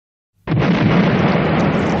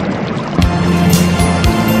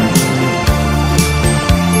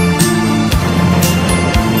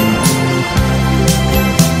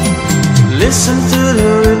Listen to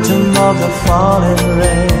the rhythm of the falling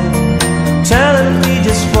rain, telling me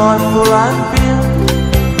just what fool I've been.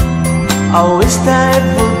 I wish that it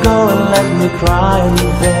would go and let me cry in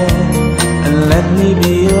vain, and let me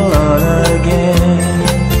be alone again.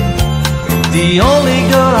 The only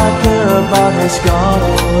girl I care about has gone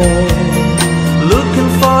away,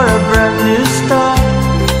 looking for a brand new start.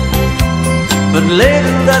 But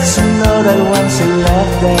later that's to know that when she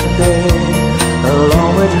left that day,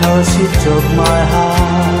 along with her she took my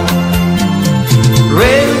heart.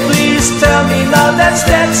 Rain, please tell me now that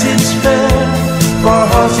it's fair, for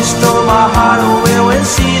her she stole my heart away when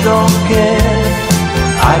she don't care.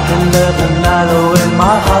 I can live the night away,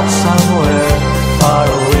 my heart somewhere far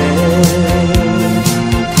away.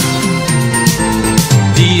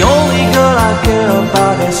 The only girl I care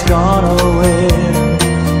about has gone away,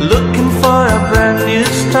 looking for a brand new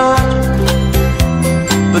start.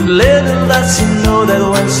 But little does she know that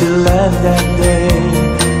when she left that day,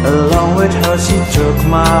 along with her she took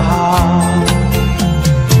my heart.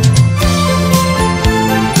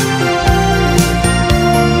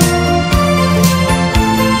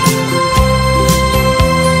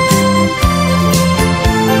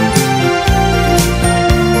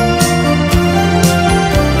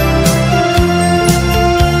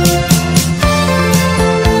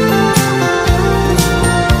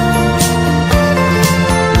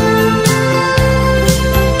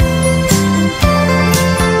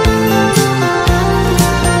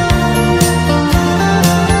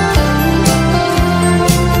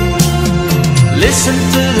 Listen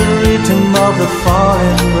to the rhythm of the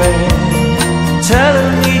falling rain,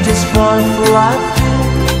 telling me just what fool I've been.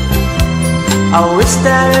 I wish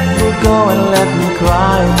that it would go and let me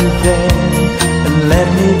cry in vain, and let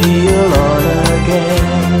me be alone again.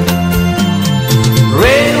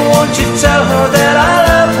 Rain, won't you tell her that I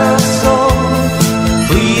love her so?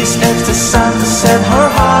 Please ask the sun to set her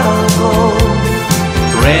heart aglow.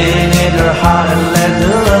 Rain in her heart and let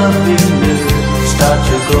the love be new start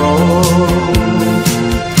to grow.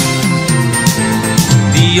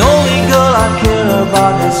 The only girl I care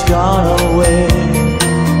about has gone away,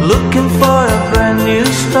 looking for a brand new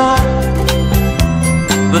start.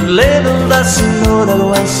 But little does she know that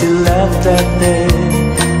when she left that day,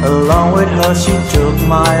 along with her she took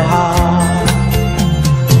my heart.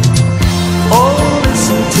 Oh,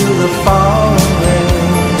 listen to the falling rain,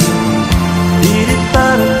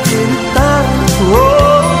 dee-dee-da-da, dee-dee-da-da.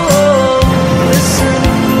 Oh, listen,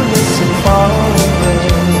 listen, falling rain,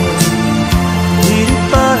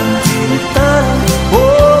 dee-dee-da-da, dee-dee-da-da. Oh,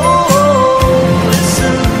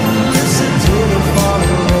 listen, listen to the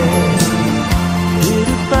falling rain,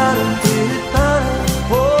 dee-dee-da-da, dee-dee-da-da.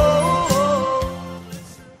 Oh,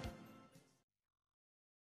 listen.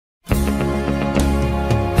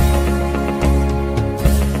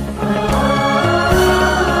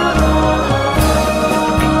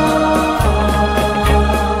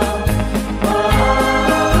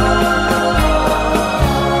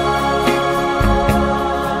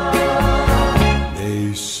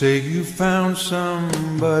 They say you found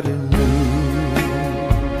somebody new,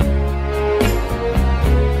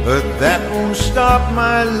 but that won't stop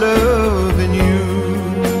my loving you.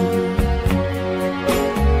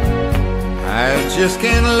 I just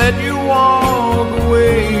can't let you walk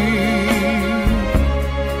away.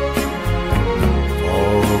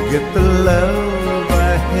 Forget the love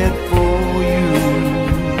I had for you.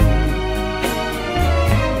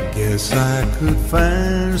 Guess I could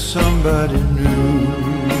find somebody new,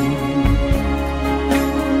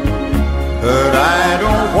 but I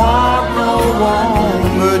don't want no one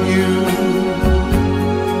but you.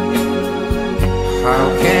 How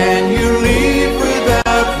can you leave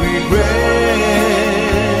without regret?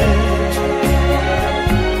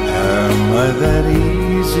 Am I that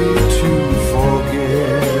easy to forget?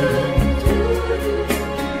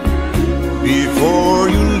 Before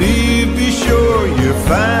you leave, be sure you're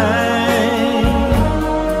fine.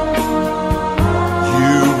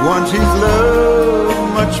 You want his love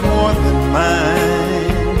much more than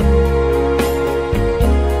mine,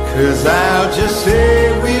 'cause I'll just say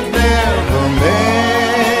we've never met.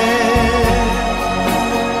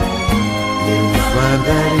 You'll find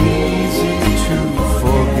that easy to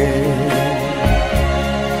forget.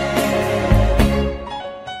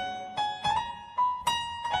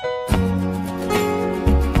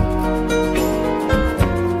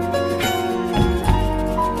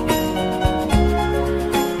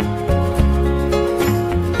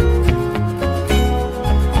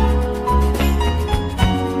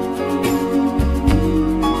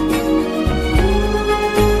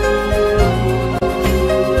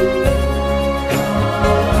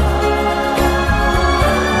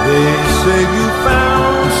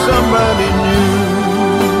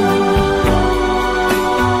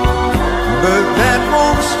 but that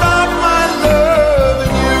won't stop my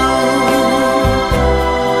loving you.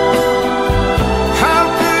 How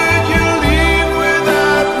could you leave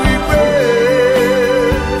without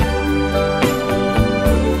regret?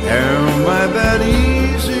 Am I that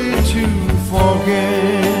easy to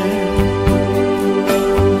forget?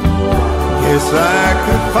 Guess I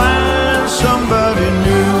could find somebody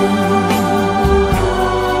new,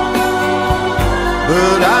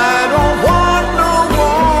 but I don't want no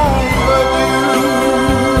one but you.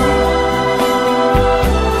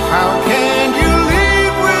 How can you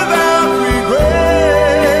leave without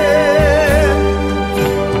regret?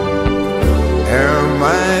 Am I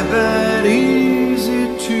that easy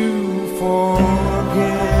to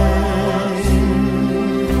forget?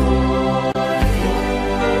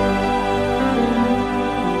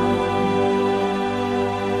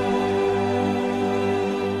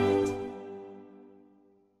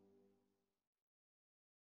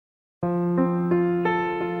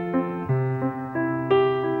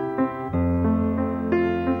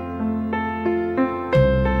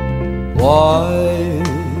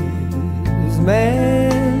 Wise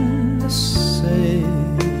men say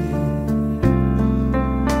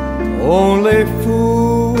only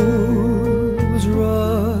fools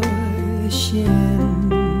rush in,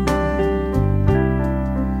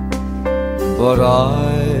 but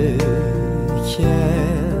I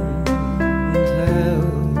can't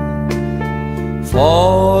help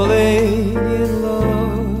falling in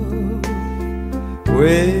love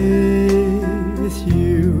with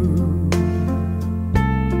you.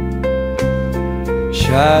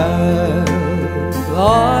 Shall I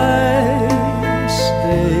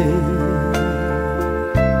stay?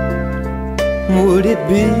 Would it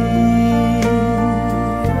be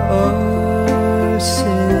a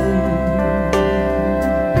sin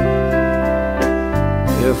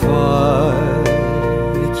if I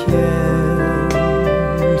can't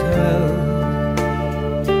help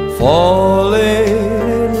falling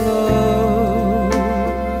in love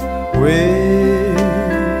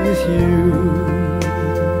with you?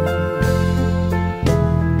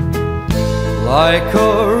 Like a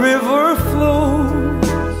river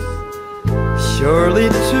flows surely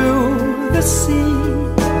to the sea,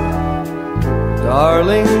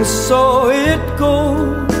 darling, so it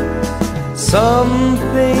goes. Some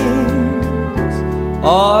things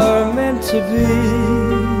are meant to be.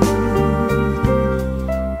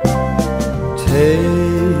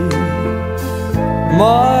 Take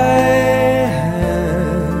my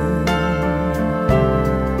hand,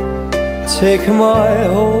 take my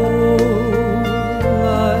whole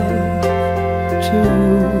life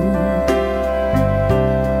too.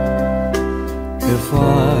 If I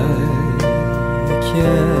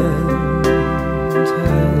can't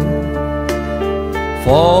help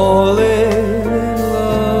falling in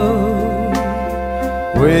love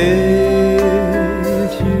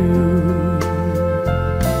with you.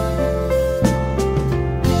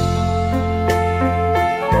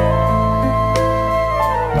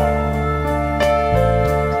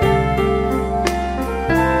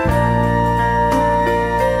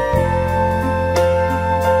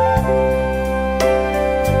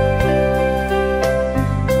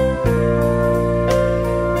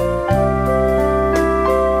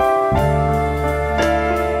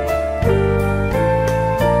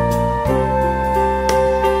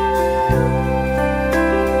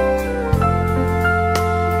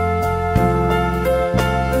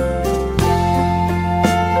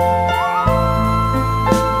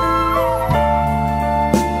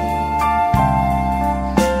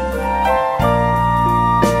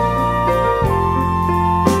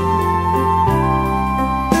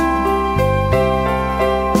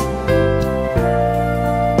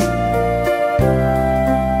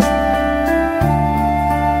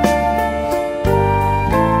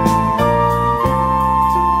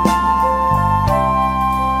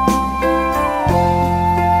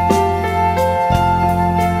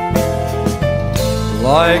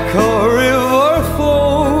 Like a river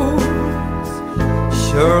flows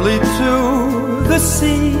surely to the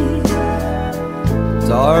sea,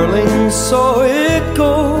 darling, so it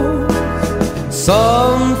goes.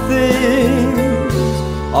 Some things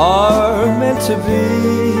are meant to be.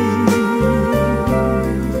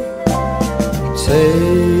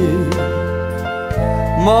 Take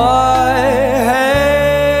my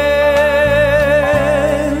hand,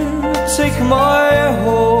 take my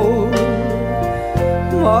whole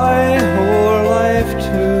life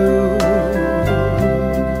too.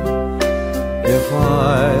 If I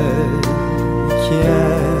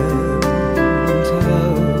can't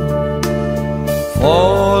help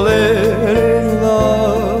falling in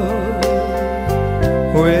love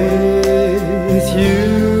with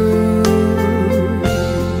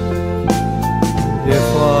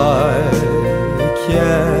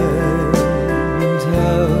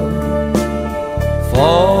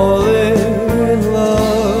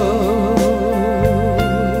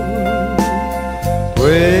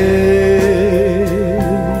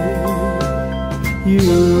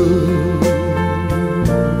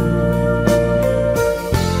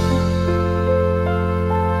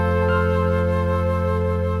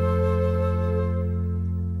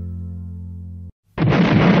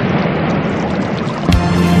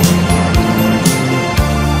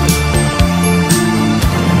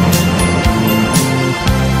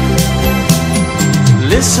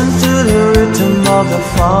Listen to the rhythm of the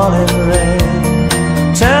falling rain,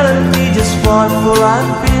 telling me just what will I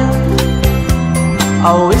feel.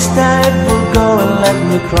 I wish that it would go and let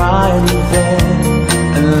me cry in vain,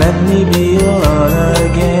 and let me be alone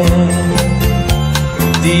again.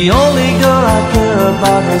 The only girl I care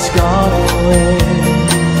about has gone away,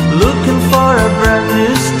 looking for a brand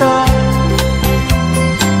new start.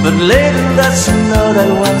 But later that's to know that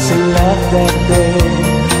when she left that day,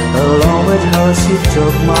 along with her she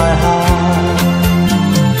took my heart.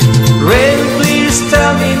 Rain, please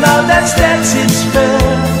tell me now that's it's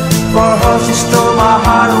fair. For her she stole my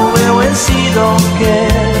heart away when she don't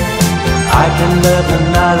care. I can live the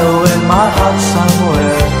night away, my heart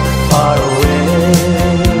somewhere far away.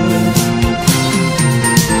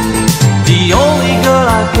 The only girl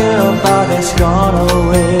I care about has gone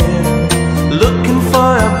away, looking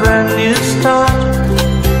for a brand new start.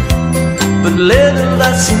 But little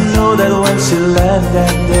does she know that when she left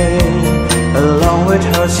that day, along with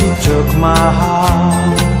her she took my heart.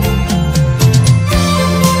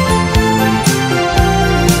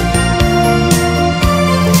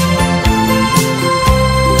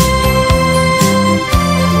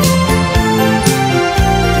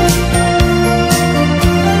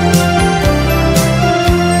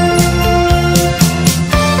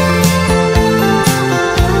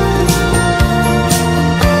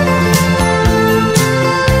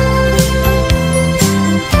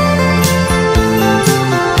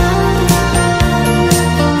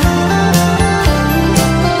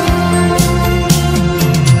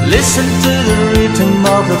 Listen to the rhythm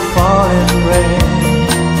of the falling rain,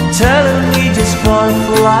 telling me just what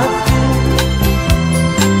will I feel.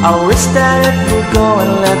 I wish that it would go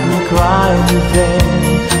and let me cry in vain,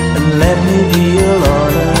 and let me be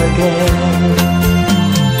alone again.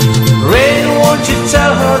 Rain, won't you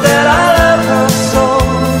tell her that I love her so?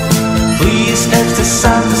 Please ask the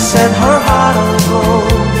sun to set her heart on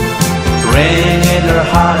gold. Rain in her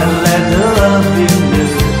heart and let the love in you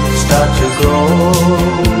start to grow.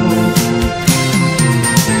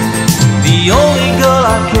 The only girl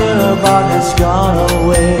I care about has gone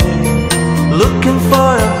away, looking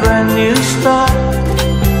for a brand new start.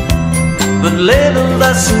 But little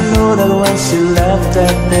does she know that when she left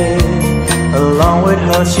that day, along with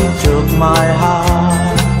her she took my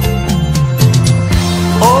heart.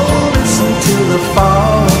 Oh, listen to the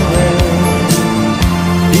falling rain,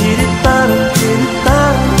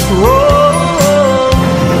 oh,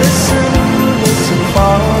 listen, listen,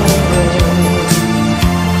 falling rain.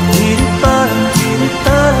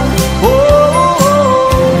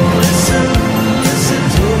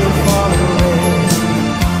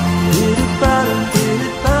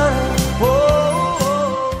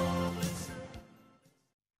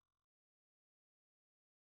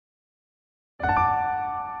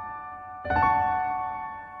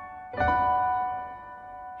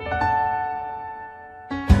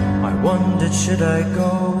 Wondered, should I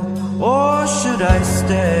go or should I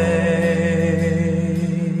stay?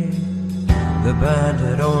 The band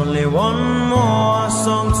had only one more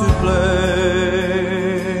song to play,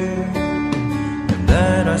 and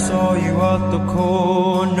then I saw you at the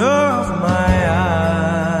corner of my eye.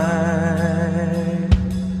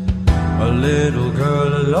 A little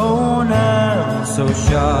girl alone and so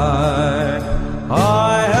shy.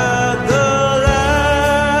 I had the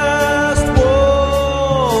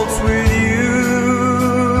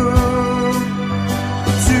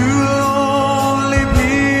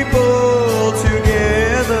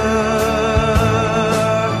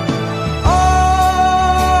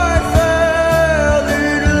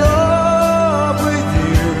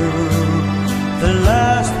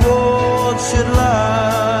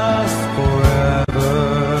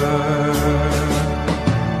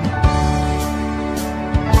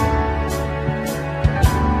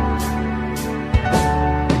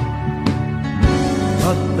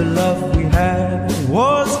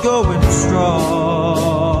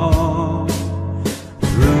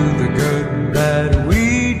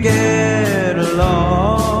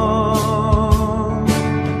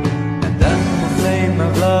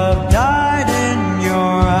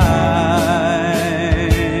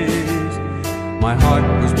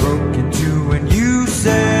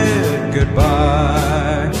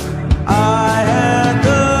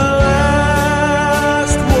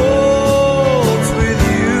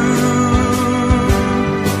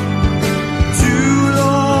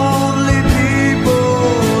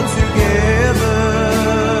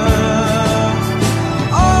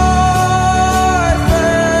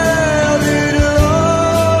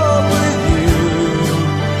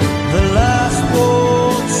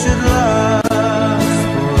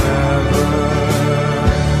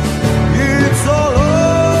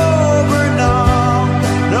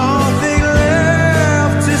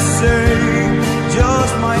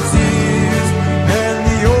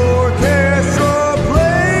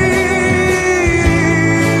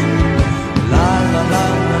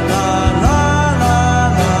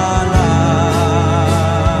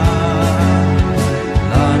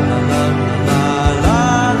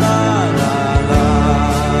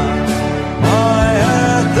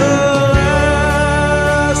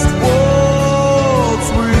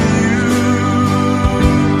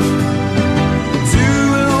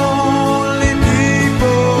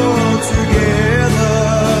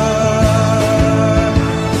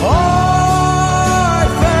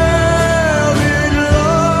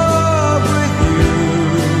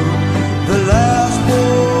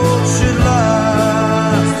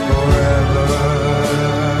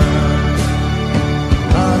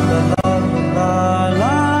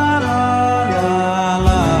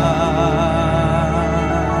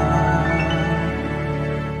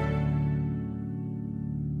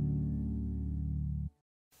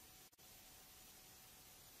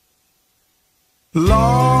Walk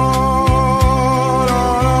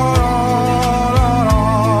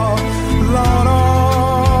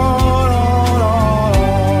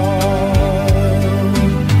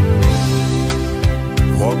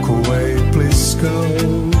away, please go,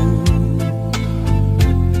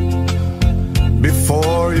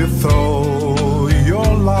 before you throw your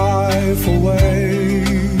life away.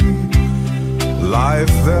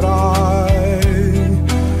 Life that I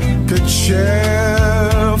could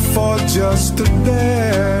share for just a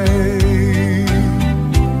day.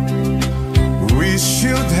 We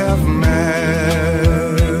should have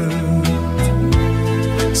met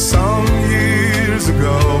some years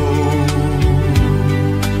ago.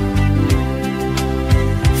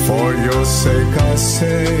 For your sake I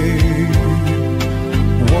say,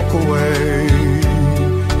 walk away,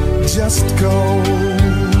 just go.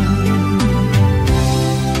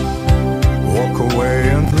 Walk away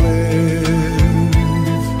and live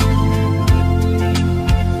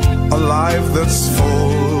a life that's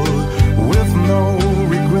full with no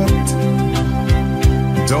regret.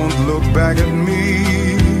 Don't look back at me,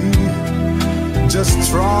 just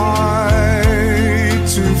try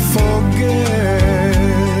to forget.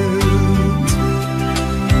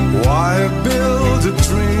 Why build a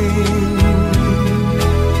dream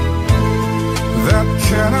that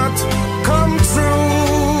cannot come true?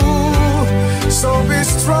 So be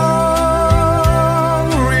strong,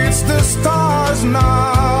 reach the stars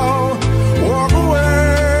now. Walk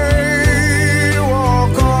away,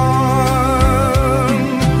 walk on.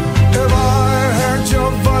 If I heard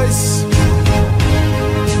your voice,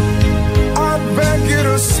 I beg you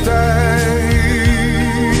to stay.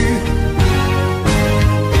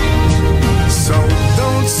 So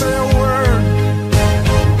don't say a word,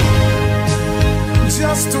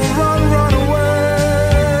 just to run away.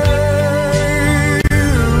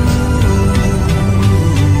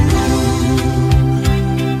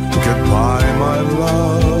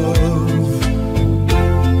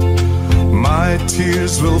 My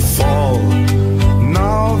tears will fall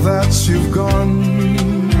now that you've gone.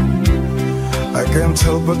 I can't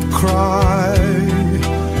help but cry,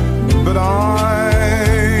 but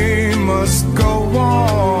I must go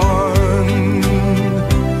on.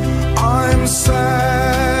 I'm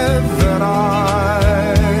sad that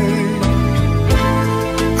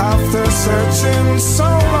after searching so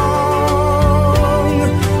long,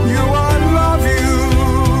 you I love you,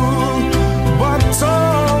 but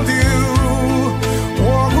told you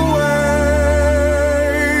walk away,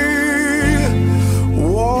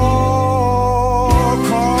 walk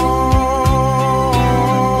on,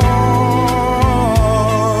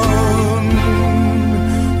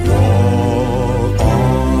 walk on.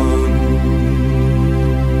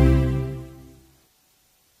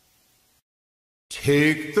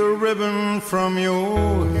 Take the ribbon from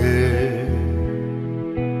your head,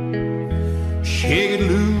 shake it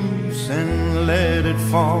loose and let it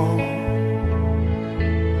fall.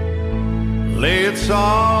 Lay it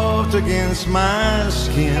soft against my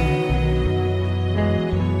skin,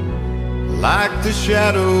 like the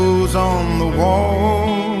shadows on the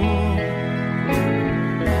wall.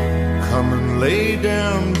 Come and lay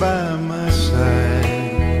down by my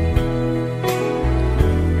side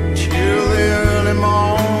till the early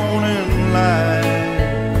morning light.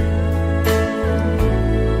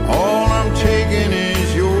 All I'm taking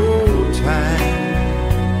is your time.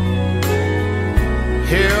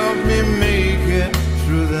 Help me make it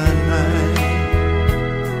through the night.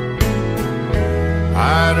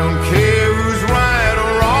 I don't care who's right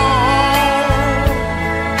or wrong,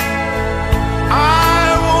 I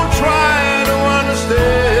won't try to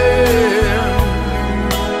understand.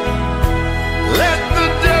 Let the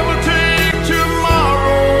devil take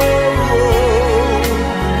tomorrow.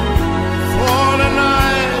 For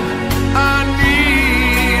tonight I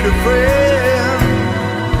need a friend.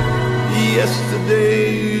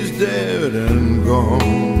 Yesterday's dead and gone,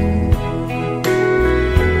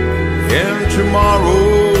 and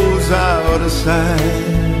tomorrow's out of sight.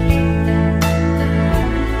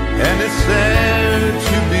 And it's sad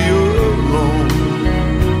to be alone,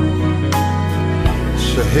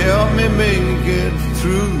 so help me make it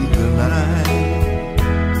through the night.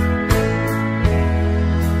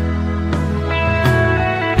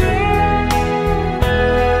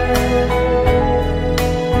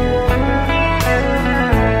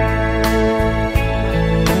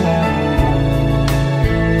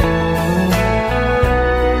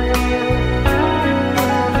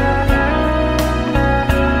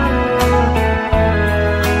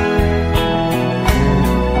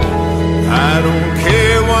 I don't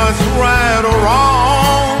care what's right or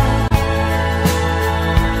wrong,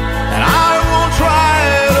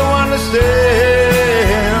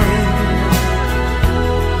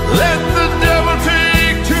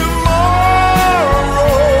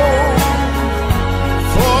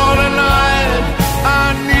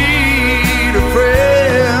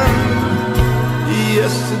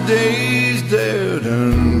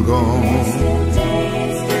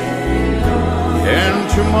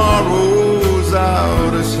 tomorrow's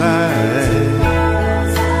out of sight.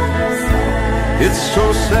 It's so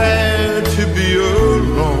sad to be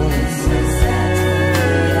alone.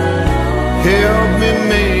 Help me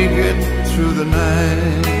make it through the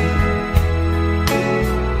night.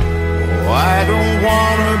 Oh, I don't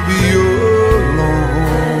wanna be alone.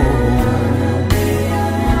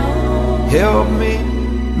 Help me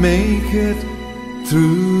make it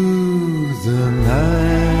through the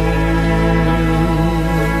night.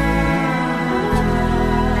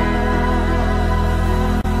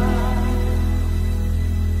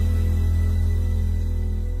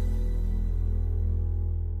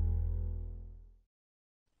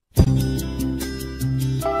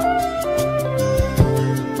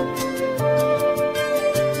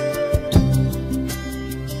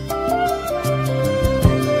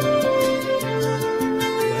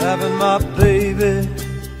 Having my baby,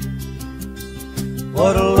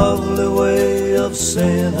 what a lovely way of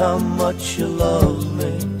saying how much you love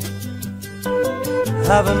me.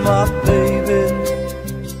 Having my baby,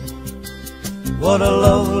 what a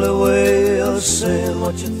lovely way of saying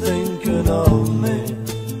what you're thinking of me.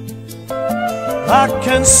 I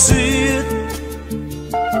can see it,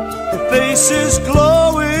 your face is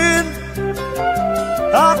glowing.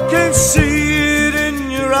 I can see it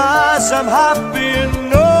in your eyes, I'm happy in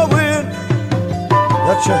knowing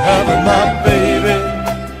that you're having my baby.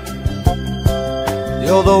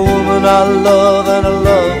 You're the woman I love, and I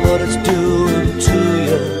love what it's doing to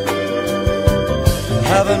you.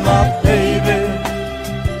 Having my baby.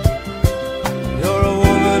 You're a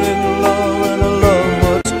woman in love, and I love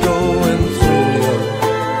what's going through you.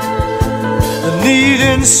 The need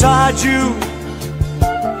inside you,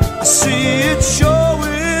 I see it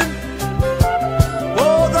showing.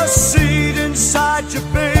 Oh, the seed inside you,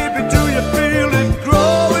 baby, do you feel it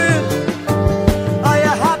growing? Are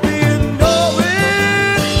you happy in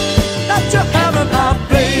knowing that you're having my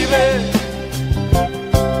baby?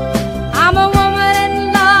 I'm a woman in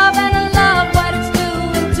love, and I love what it's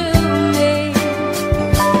doing to me.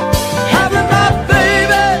 Having my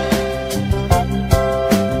baby.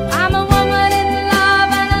 I'm a woman in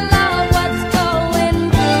love, and I love what's going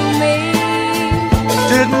through me.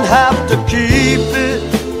 Didn't have to keep it,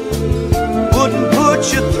 wouldn't put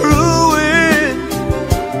you through it.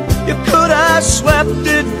 You could have swept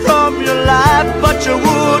it from your life, but you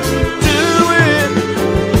wouldn't do it.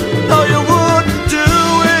 No, you wouldn't do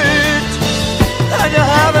it. And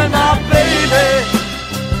you're having my baby.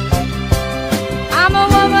 I'm a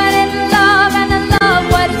woman in love, and I love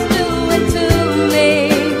what it's doing to me.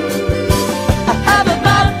 Having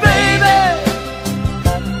my baby.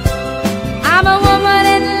 I'm a woman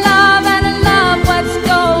in love, and I love what's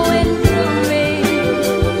going through me.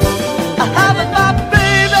 Having my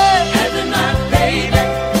baby. Having my baby.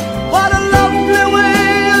 What a lovely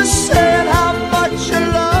way of saying how much you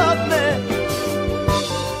love me.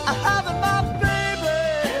 Having my baby.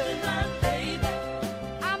 Having my baby.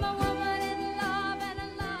 I'm a woman in love, and I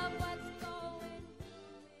love what's going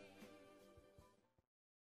through me.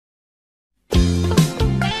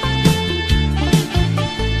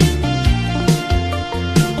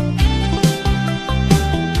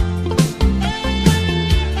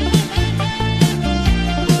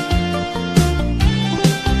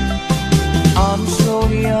 I'm so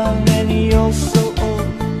young and you're so old.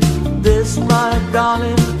 This, my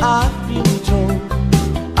darling, I've been told.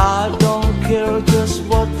 I don't care just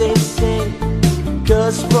what they say,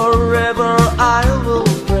 'cause forever I will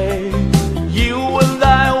pray. You and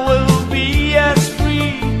I will be as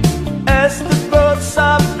free as the birds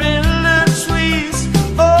up in the trees.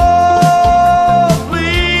 Oh,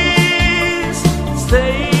 please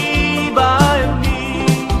stay by me,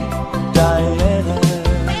 Diana.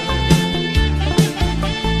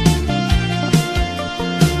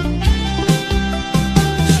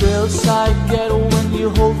 Thrills I get when you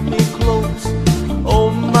hold me close. Oh,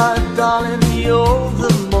 my darling, you're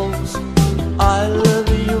the most. I love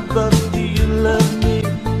you, but do you love me?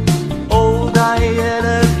 Oh,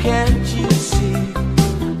 Diana, can't you see?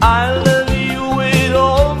 I love you with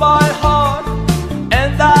all my heart,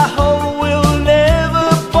 and I hope we'll never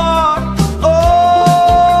part.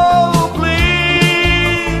 Oh,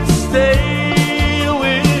 please stay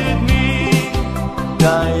with me,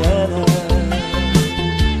 Diana.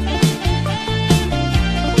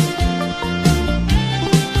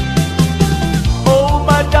 Oh,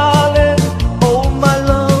 my darling, oh, my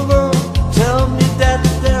lover, tell me that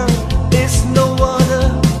there is no other.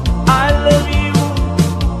 I love you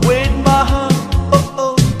with my heart. Oh,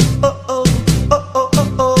 oh, oh, oh, oh, oh,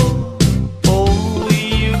 oh, oh. Only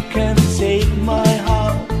you can take my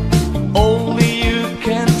heart. Only you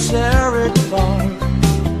can tear it apart.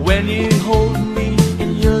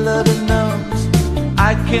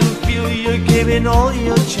 can feel you're giving all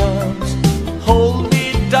your charms. Hold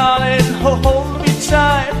me, darling, hold me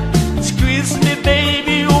tight. Squeeze me,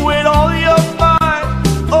 baby, with all your might.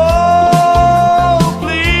 Oh,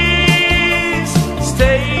 please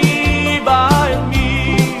stay by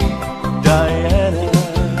me, Diana.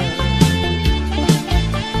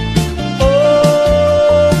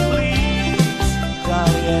 Oh, please,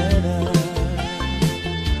 Diana.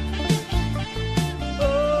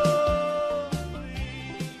 Oh,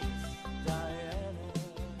 please, Diana.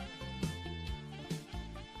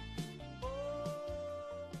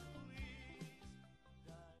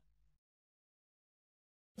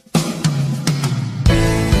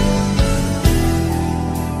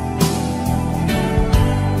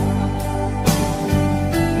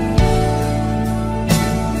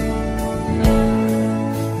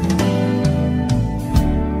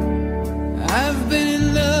 I've been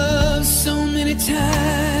in love so many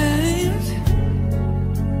times,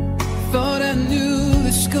 thought I knew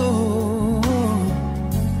the score,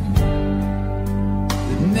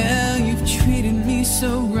 but now you've treated me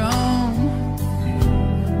so wrong,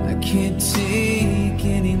 I can't take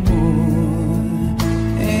anymore,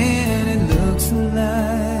 and it looks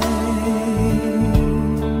like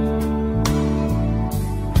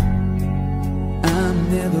I'm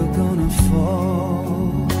never gonna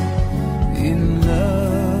fall in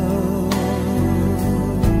love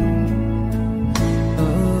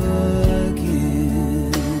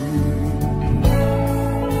again.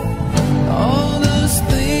 All those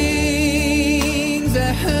things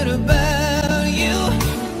I heard about you,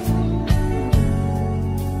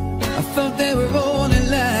 I thought they were only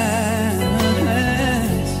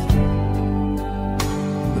lies,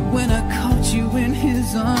 but when I caught you in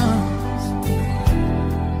his arms,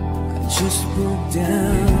 I just broke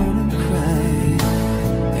down and cried,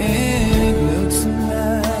 and it looks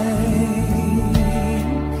like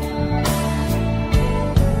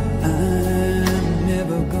I'm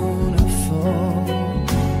never gonna fall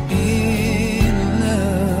in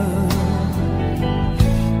love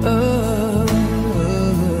again.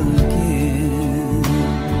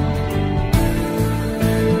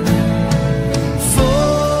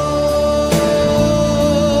 Fall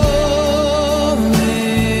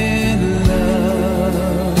in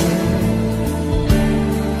love.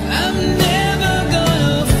 I'm never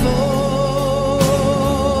gonna fall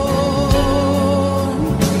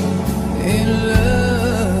in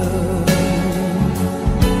love.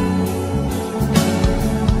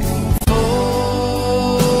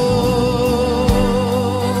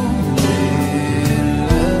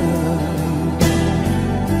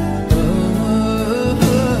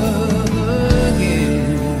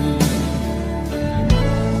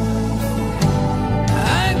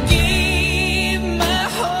 I gave my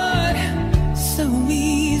heart so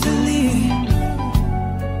easily,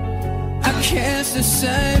 I cast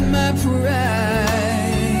aside my pride,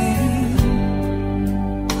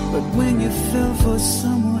 but when you fell for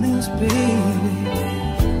someone else, baby,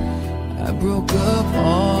 I broke up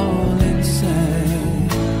all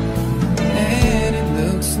inside, and it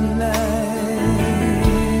looks like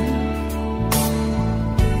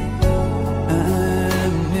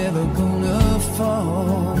I'm never gonna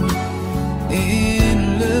fall in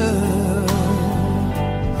love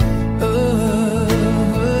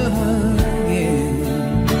again.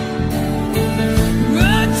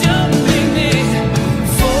 Would you make me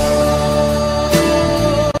fall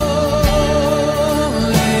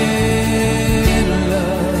in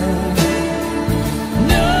love?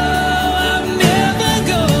 No, I'm never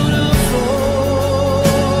gonna fall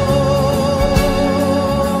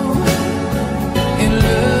in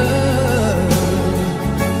love.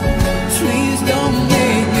 Please don't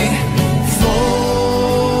make me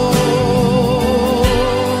fall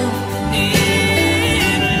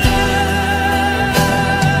in love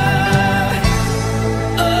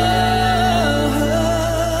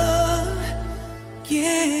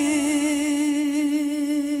again.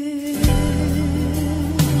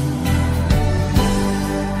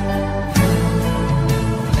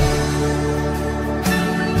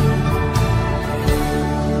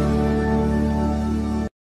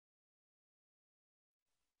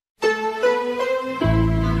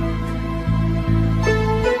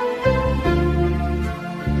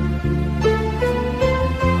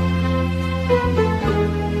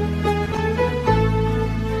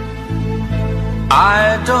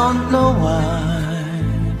 I don't know why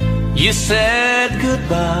you said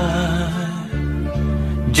goodbye.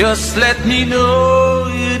 Just let me know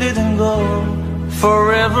you didn't go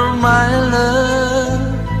forever, my love.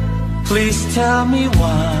 Please tell me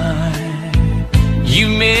why you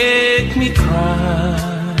make me cry.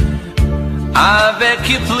 I beg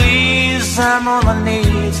you please, I'm on my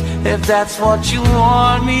knees, if that's what you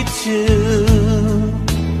want me to.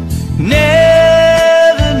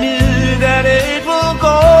 Never knew that it will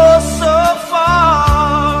go so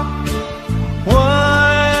far.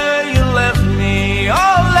 Why you left me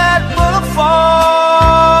all that but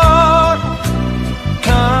apart?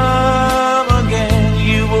 Come again,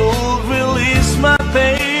 you will release my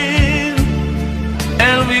pain,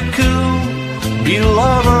 and we could be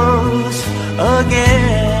lovers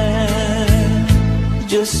again.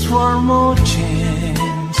 Just one more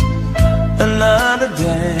chance, another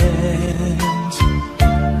dance,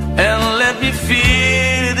 and let me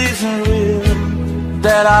feel it isn't real,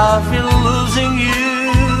 that I've been losing you.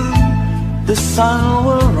 The sun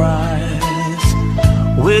will rise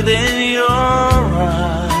within your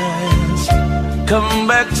eyes. Come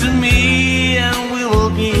back to me and we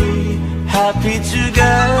will be happy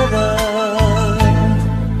together.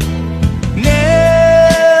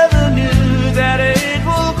 Never knew that it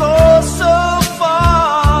will go so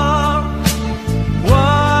far.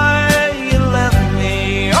 Why you left me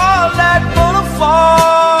all that but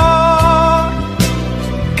afar?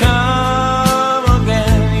 Come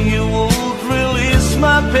again, you would release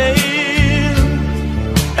my pain,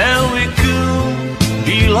 and we could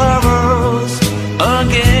be lovers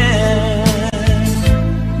again.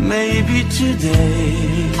 Maybe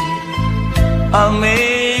today I'll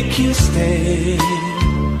make you stay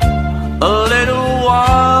a little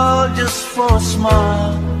while, just for a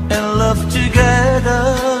smile and love together.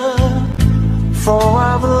 For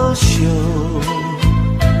I will show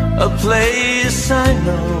a place I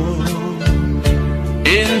know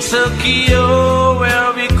in Tokyo where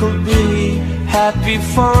we could be happy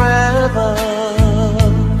forever.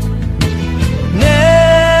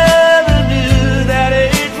 Never knew that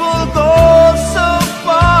it will go so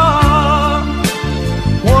far.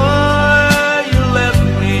 Why you left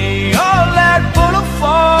me all that but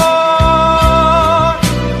afar?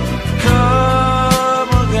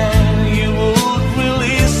 Come again, you would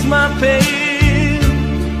release my pain,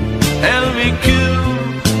 and we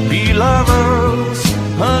could be lovers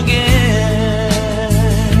again.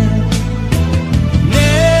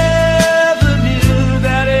 Never knew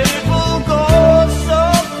that it will go so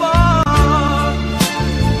far.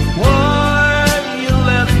 Why you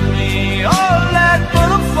left me all that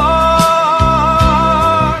but afar?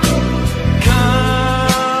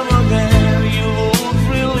 Come again, you would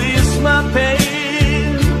release my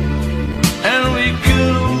pain, and we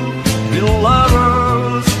could be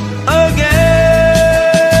lovers again.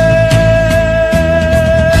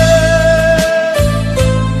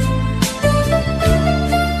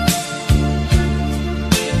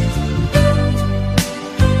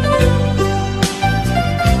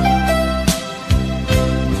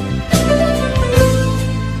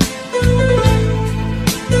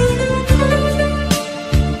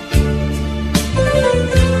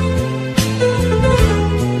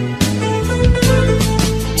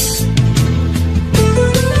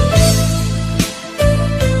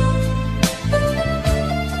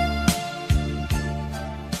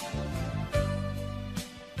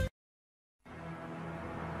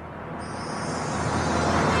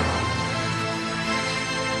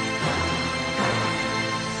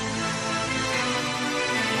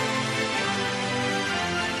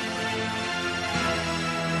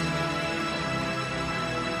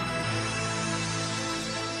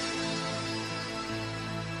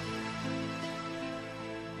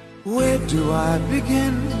 Where do I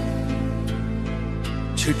begin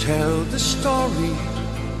to tell the story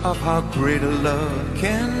of how great a love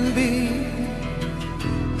can be?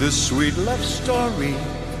 The sweet love story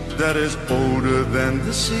that is older than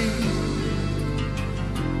the sea.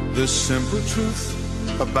 The simple truth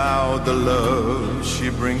about the love she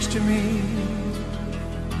brings to me.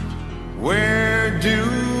 Where do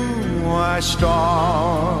I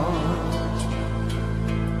start?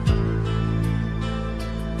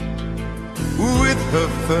 With her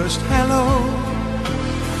first hello,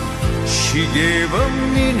 she gave a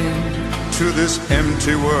meaning to this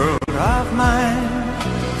empty world of mine.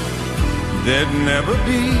 There'd never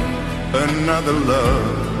be another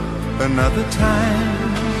love, another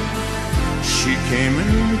time. She came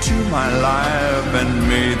into my life and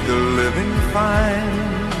made the living fine.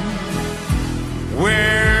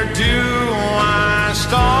 Where do I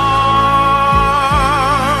start?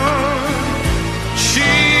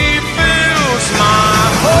 She fills my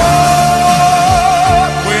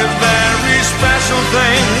heart with very special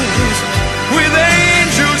things, with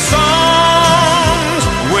angel songs,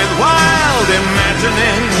 with wild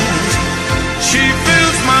imaginings. She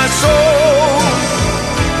fills my soul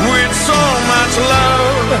with so much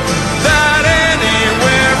love that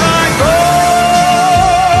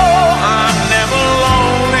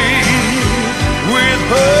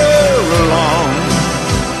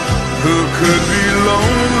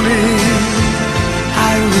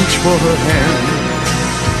for her hand.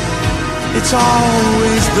 It's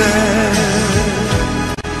always there.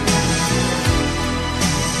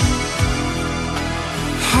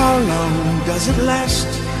 How long does it last?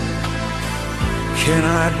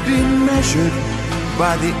 Cannot be measured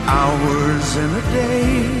by the hours in a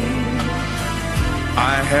day.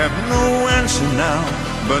 I have no answer now,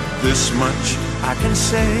 but this much I can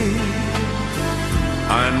say.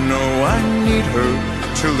 I know I need her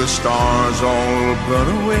till the stars all burn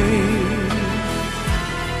away,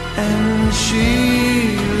 and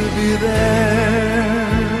she'll be there.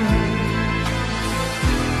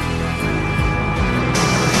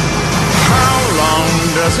 How long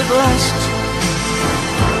does it last?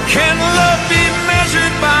 Can love be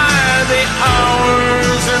measured by the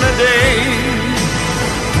hours in a day?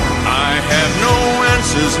 I have no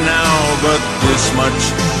answers now, but this much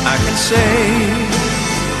I can say.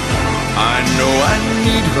 I know I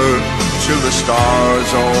need her till the stars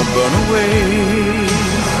all burn away,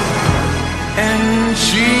 and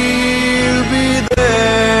she'll be there.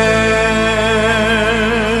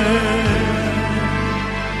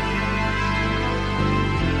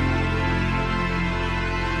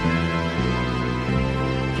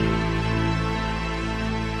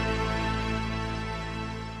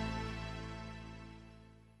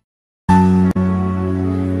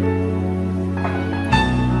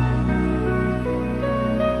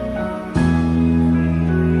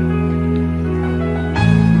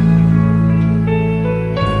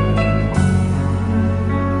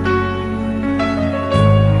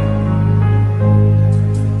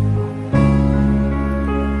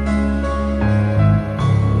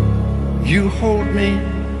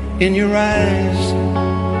 In your eyes,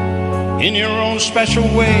 in your own special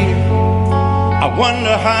way, I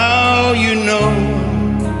wonder how you know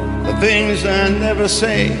the things I never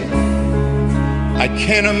say. I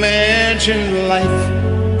can't imagine life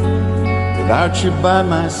without you by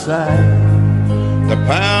my side. The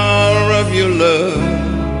power of your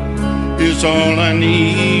love is all I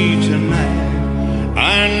need tonight.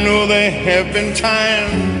 I know there have been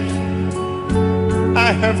times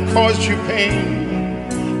I have caused you pain.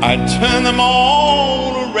 I turn them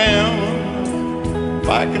all around. If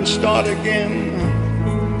I can start again,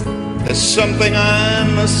 there's something I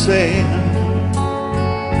must say.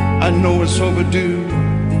 I know it's overdue.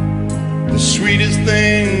 The sweetest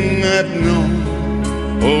thing I've known,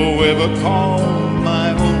 oh, ever called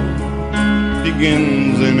my own,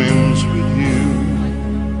 begins and ends with you.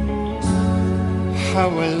 How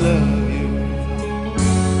I love you,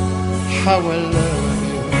 how I love you.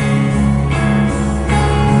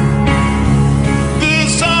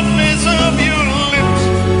 Of your lips,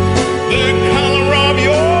 the color of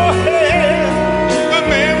your hair, the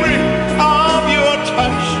memory of your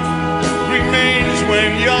touch remains when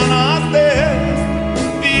you're not there.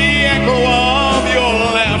 The echo of your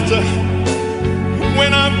laughter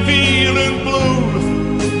when I'm feeling blue,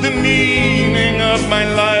 the meaning of my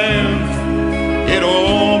life, it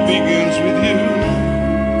all begins with you.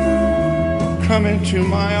 Come into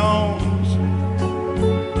my arms,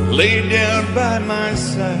 lay down by my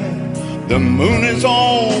side. The moon is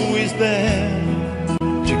always there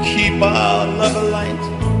to keep our love alight.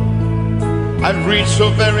 I've reached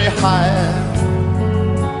so very high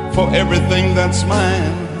for everything that's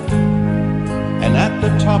mine, and at the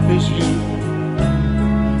top is you.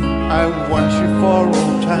 I want you for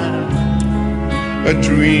all time, a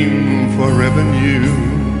dream forever new.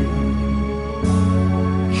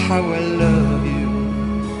 How I love you,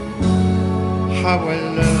 how I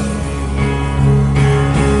love you.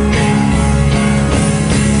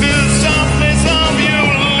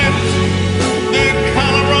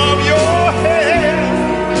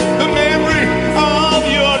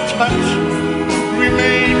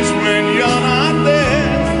 Remains when you're not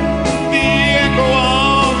there. The echo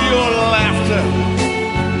of your laughter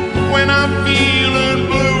when I'm feeling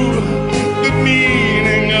blue, the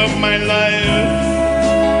meaning of my life,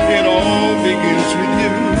 it all begins with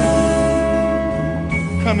you.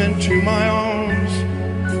 Come into my arms,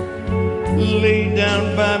 lay down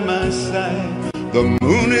by my side. The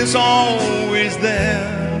moon is always there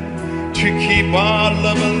to keep our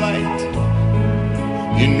love alight.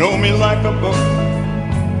 You know me like a book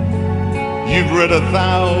you've read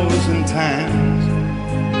 1,000 times.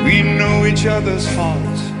 We know each other's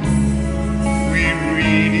hearts, we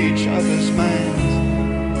read each other's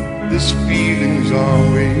minds. This feeling's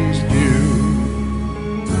always new.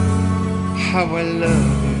 How I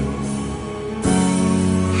love you,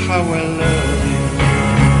 how I love you.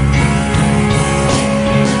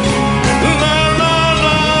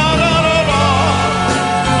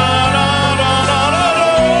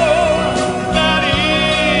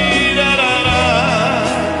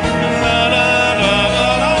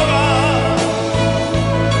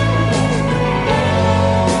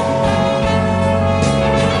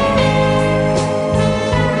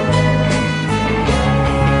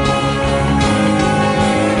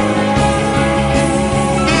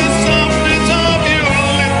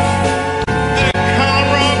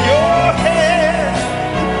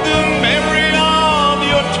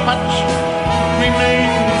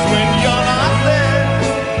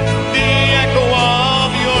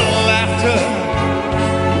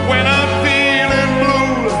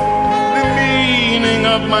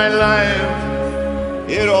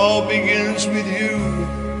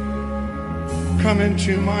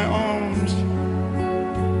 into my arms,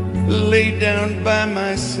 lay down by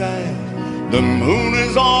my side. The moon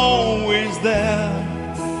is always there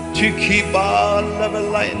to keep our love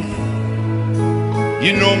alive.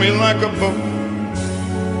 You know me like a book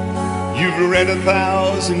you've read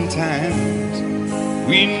 1,000 times.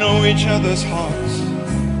 We know each other's hearts,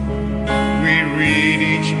 we read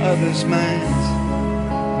each other's minds.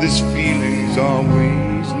 This feeling's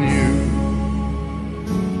always new.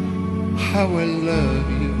 How I love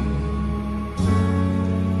you.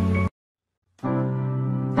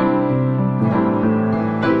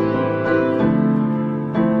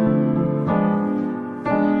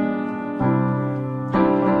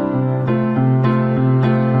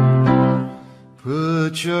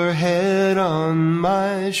 Put your head on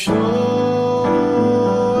my shoulder,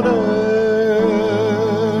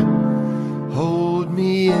 hold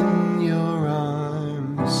me in your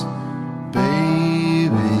arms,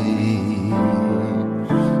 baby,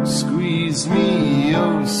 squeeze me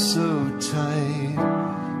oh so tight,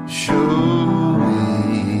 show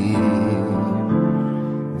me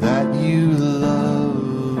that you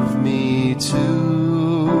love me too.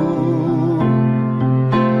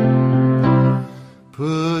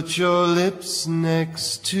 Put your lips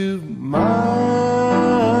next to mine,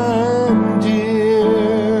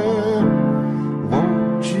 dear.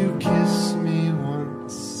 Won't you kiss me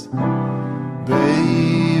once,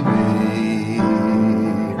 baby?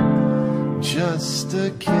 Just a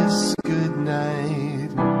kiss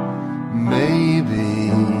goodnight,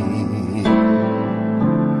 maybe.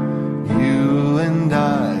 You and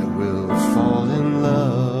I will fall in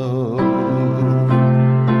love.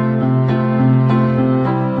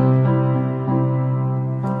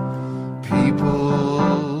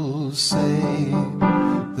 Say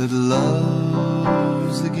that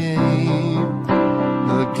love's a game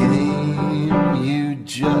you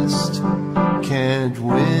just can't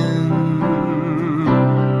win.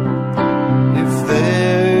 If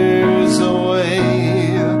there's a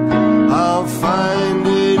way, I'll find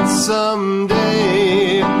it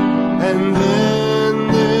someday, and then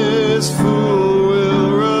this fool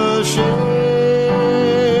will rush in.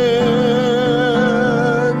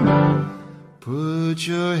 Put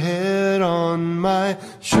your head on my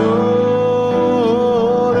shoulder,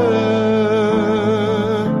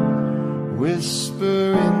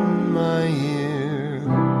 whisper in my ear,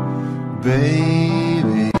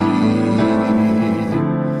 baby,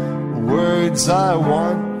 words I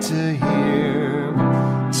want to hear.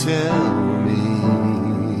 Tell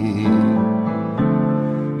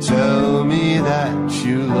me that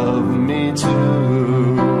you love me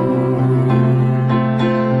too.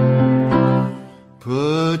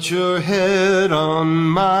 Put your head on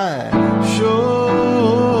my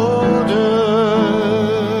shoulder,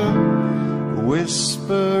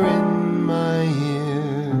 whisper in my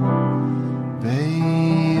ear,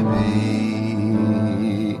 baby,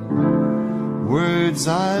 words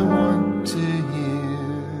I want to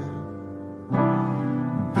hear,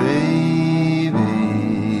 baby,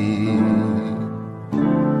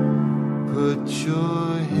 put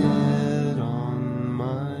your head on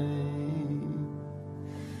my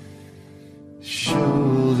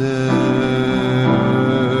shoulder.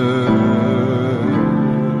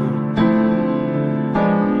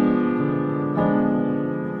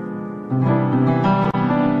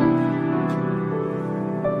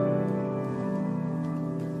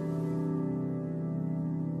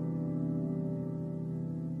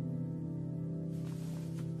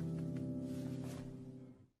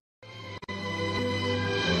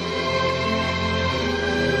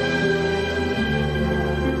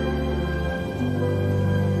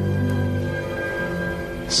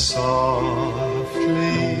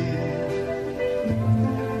 Softly,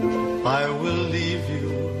 I will leave you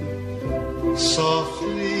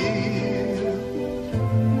softly,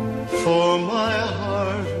 for my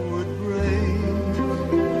heart would break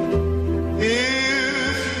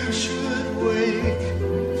if you should wake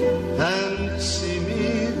and see me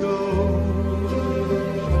go.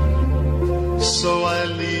 So I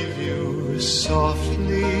leave you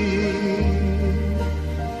softly,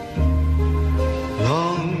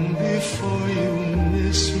 long before you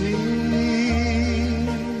miss me,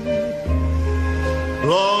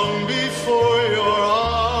 long before your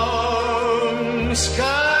arms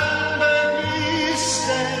can beg me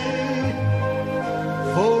stay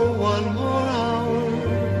for one more hour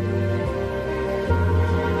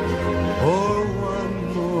or one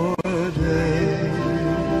more day.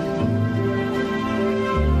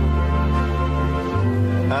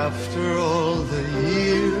 After all the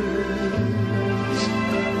years,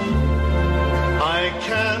 I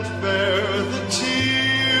can't bear the tears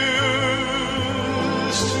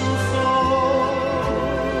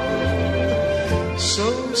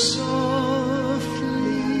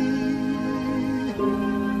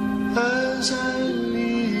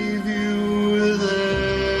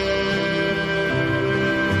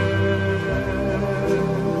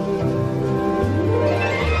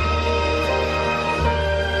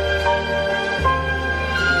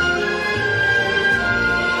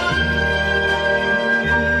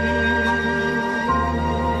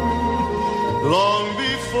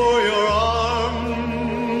for your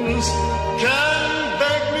arms, can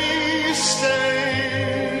beg me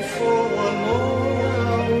stay for one more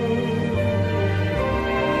hour,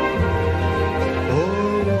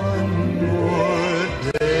 or one more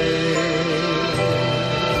day.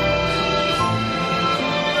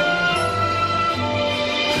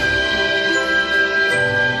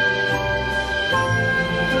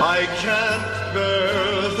 I can't bear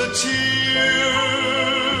the tears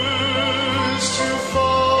to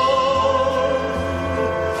fall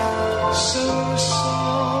so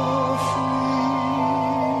softly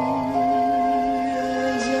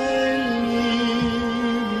as I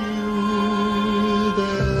leave you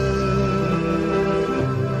there,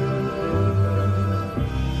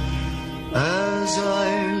 as I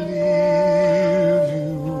leave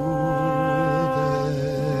you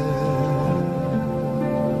there,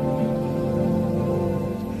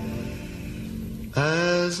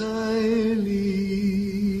 as I leave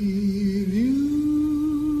you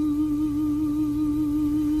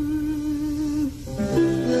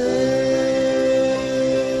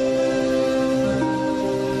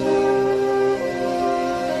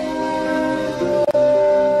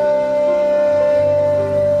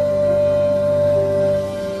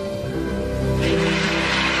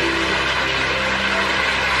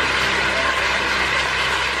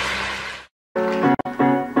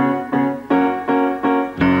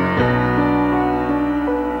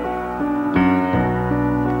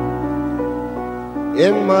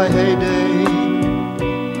In my heyday,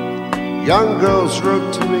 young girls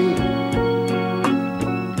wrote to me.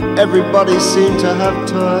 Everybody seemed to have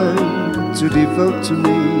time to devote to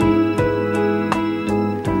me.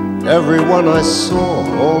 Everyone I saw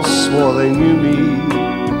all swore they knew me.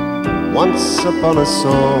 Once upon a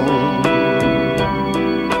song,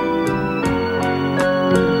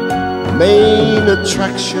 main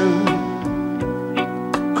attraction,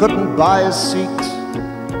 couldn't buy a seat.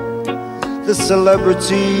 The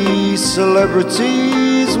celebrities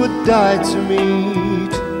would die to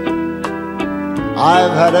meet.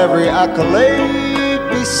 I've had every accolade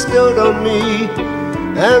bestowed on me,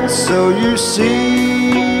 and so you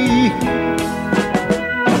see,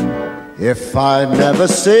 if I never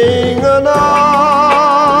sing another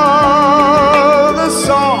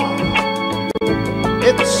song,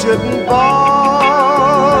 it shouldn't bother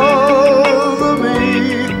me.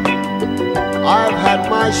 I've had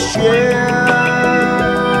my share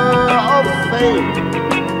of fame,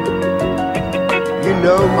 you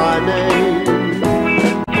know my name.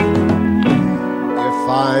 If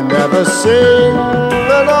I never sing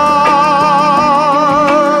another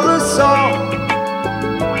song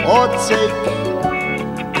or take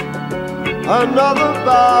another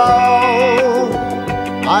bow,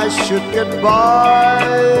 I should get by,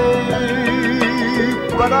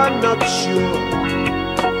 but I'm not sure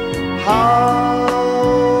how.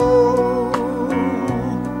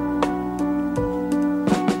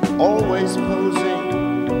 Always posing,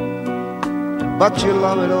 but you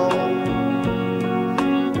love it all.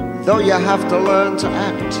 Though you have to learn to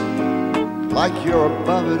act like you're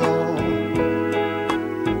above it all.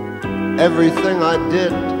 Everything I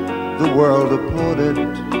did, the world applauded.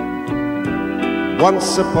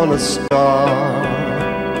 Once upon a star,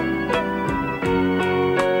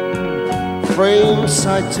 frame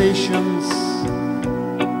citations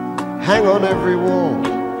hang on every wall.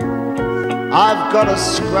 I've got a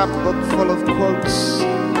scrapbook full of quotes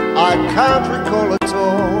I can't recall at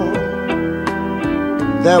all.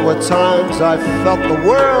 There were times I felt the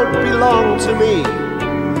world belonged to me,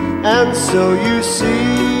 and so you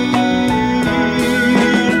see,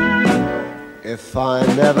 if I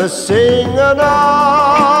never sing another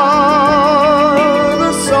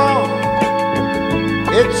song,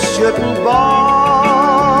 it shouldn't bother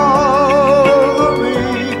me.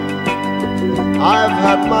 I've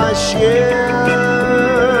had my share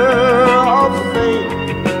of fame,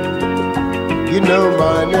 you know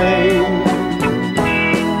my name.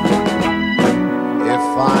 If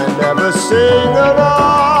I never sing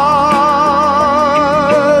another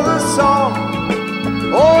song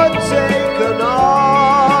or take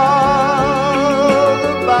another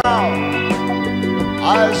bow,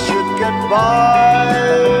 I should get by,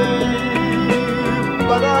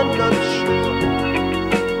 but I'm not sure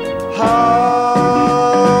how.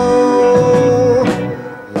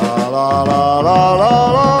 La la la la la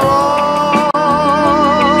la.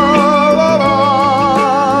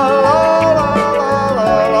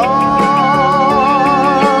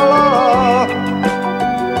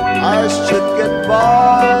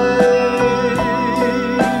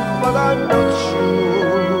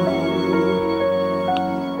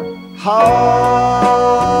 How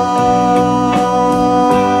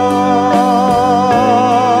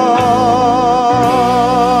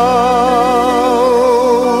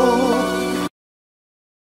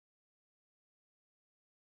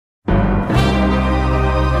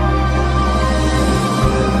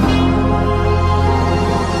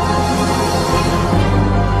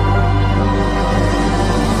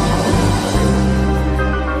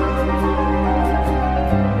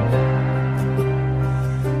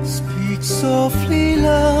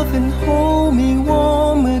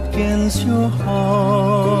opens your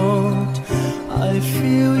heart, I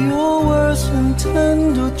feel your words and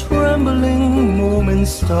tender trembling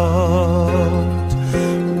moments start.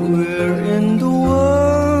 We're in the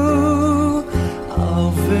world,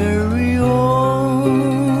 our very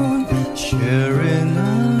own, sharing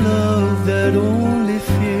a love that only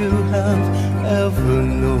few have ever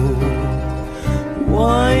known.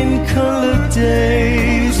 Wine-colored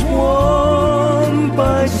days warmed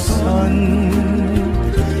by the sun,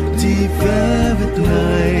 deep velvet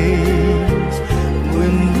nights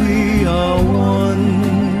when we are one.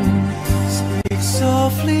 Speak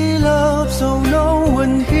softly, love, so no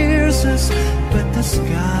one hears us but the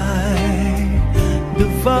sky. The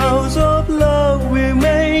vows of love we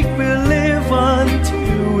make will live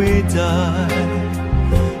until we die.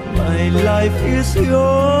 My life is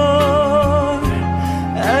yours,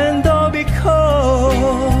 and all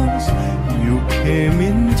because you came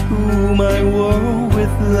into my world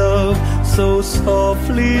with love, so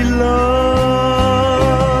softly, love.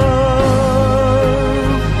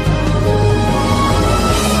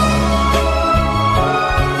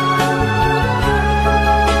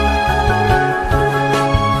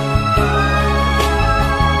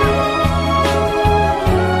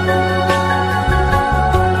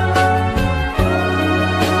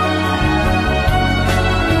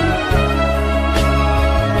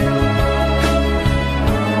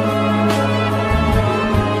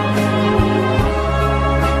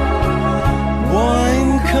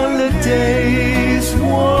 Days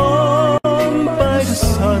warmed by the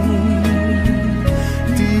sun,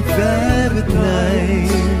 deep velvet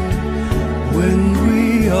night when we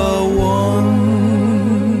are one.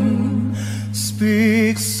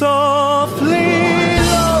 Speak softly,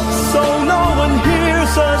 love, so no one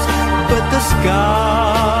hears us but the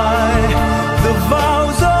sky. The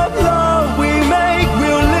vows of love we make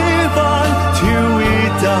will live on till we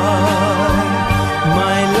die.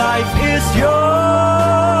 My life is yours,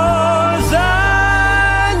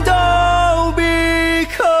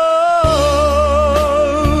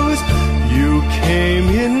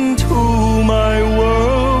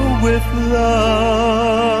 love,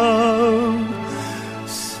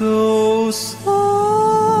 so softly,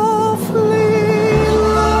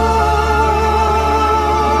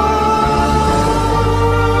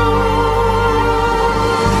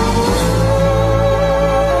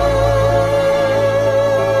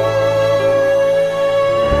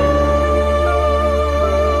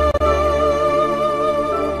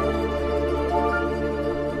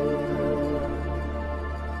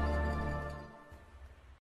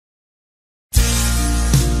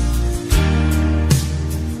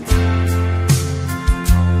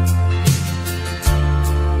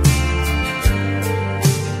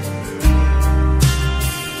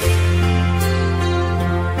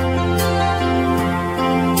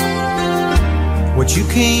 what you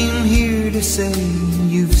came here to say,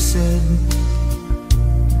 you've said.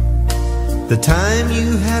 The time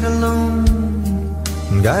you had alone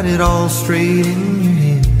got it all straight in your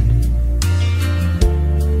head.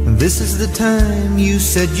 This is the time you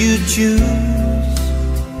said you'd choose.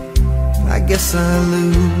 I guess I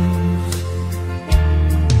lose.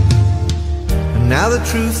 And now the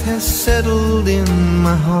truth has settled in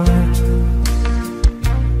my heart.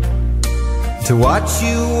 To watch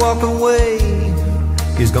you walk away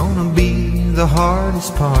is gonna be the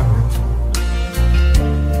hardest part.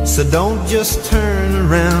 So don't just turn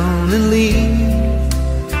around and leave.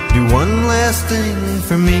 Do one last thing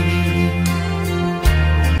for me.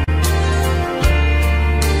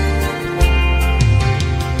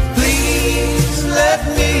 Please let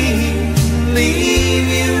me leave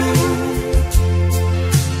you.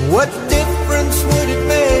 What difference would it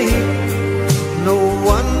make? No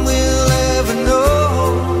one will ever know.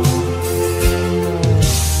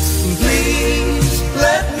 Please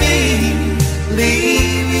let me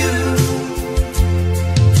leave you,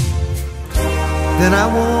 then I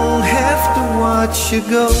won't have to watch you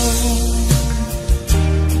go.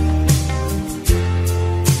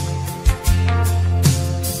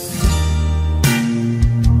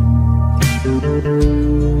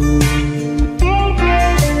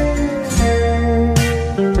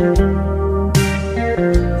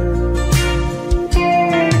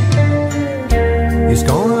 It's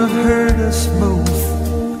gonna hurt us both,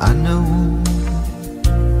 I know,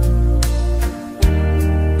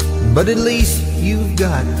 but at least you've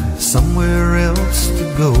got somewhere else to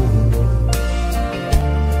go.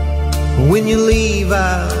 When you leave,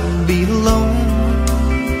 I'll be alone,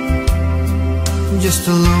 just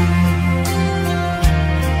alone.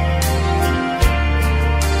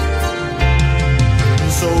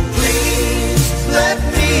 So please let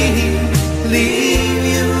me leave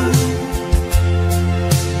you.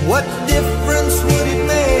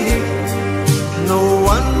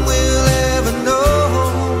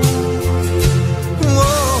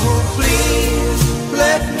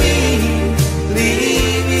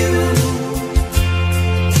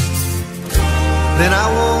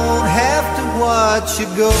 watch you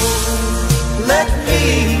go. Let me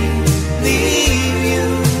leave you.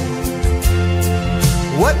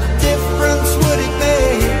 What difference would it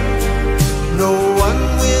make? No one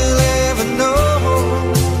will ever know.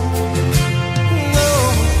 No,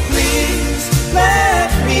 please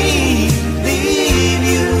let me leave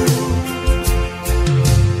you.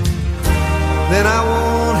 Then I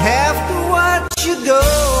won't have to watch you go.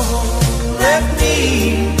 Let me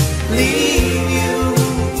leave you.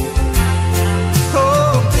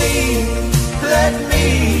 Oh, please let me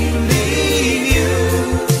leave you.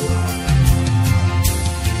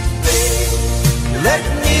 Please let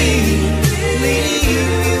me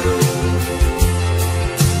leave you.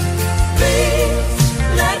 Please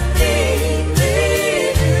let me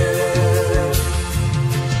leave you.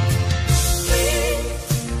 Please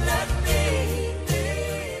let me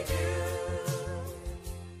leave you.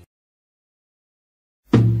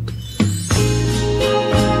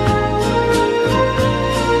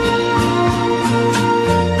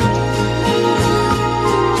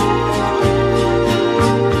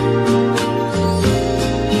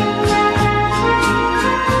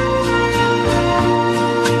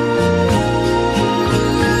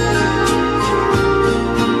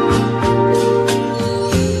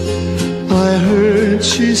 I heard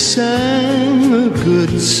she sang a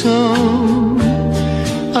good song.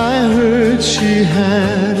 I heard she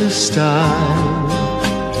had a style.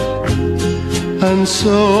 And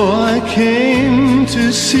so I came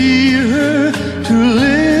to see her, to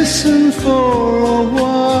listen for a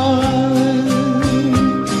while.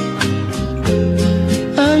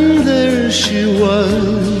 And there she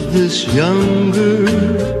was, this young girl,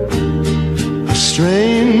 a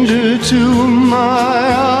stranger to my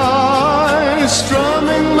eyes,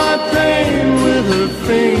 strumming my pain with her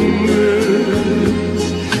fingers,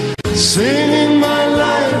 singing my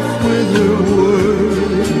life with her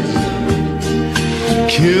words,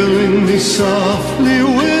 killing me softly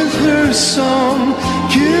with her song,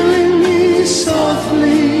 killing me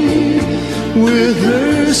softly with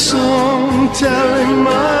her song, telling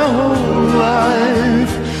my whole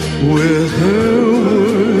life with her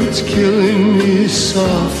words, killing me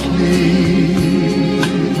softly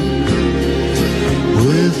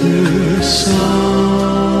with her song.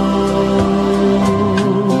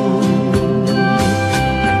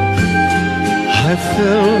 I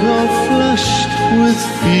felt all flushed with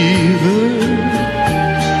fever,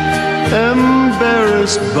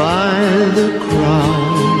 embarrassed by the crowd.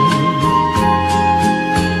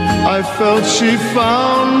 I felt she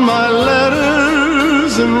found my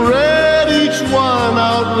letters and read each one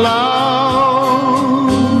out loud.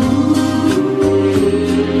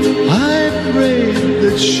 I prayed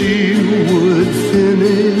that she would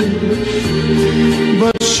finish,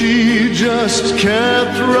 but she just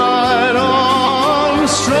kept right on,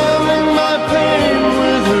 strumming my pain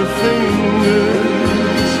with her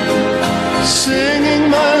fingers, singing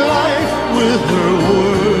my life with her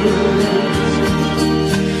words,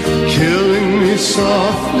 killing me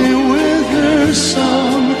softly with her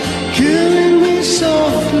song, killing me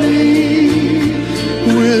softly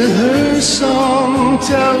with her song,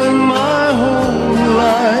 telling my whole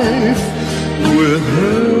life with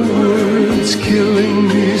her words, killing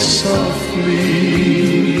me softly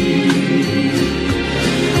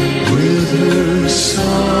with her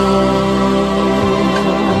song.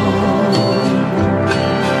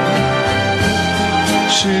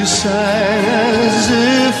 She sang as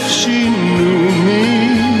if she knew me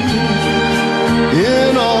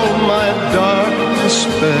in all my dark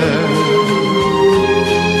despair.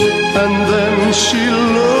 And then she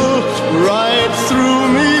looked right through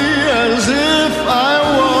me as if I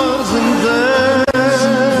wasn't there.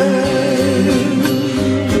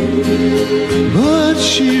 But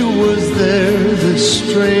she was there, the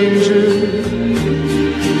stranger,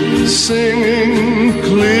 singing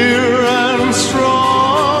clear and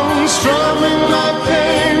strong, strumming my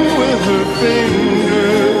pain with her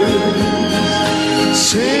fingers,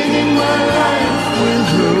 singing my life with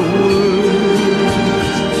her words,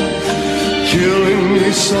 killing me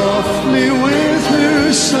softly with her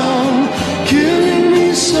song, killing me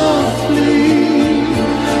softly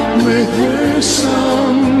with her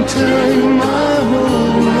song, telling my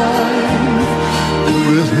whole life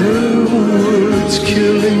with her words,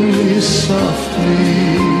 killing me softly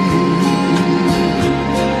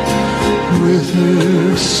with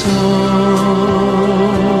her song.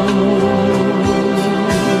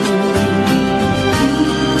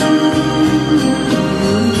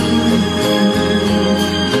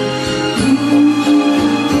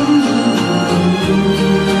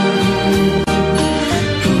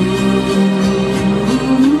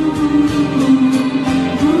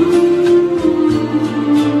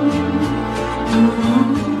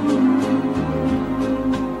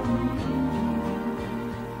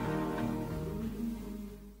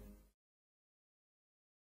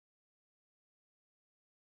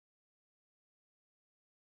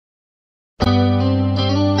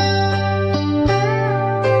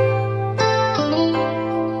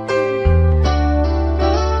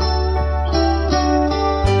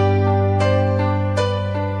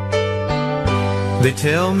 They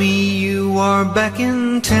tell me you are back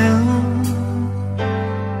in town,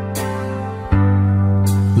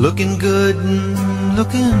 looking good and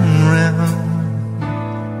looking round,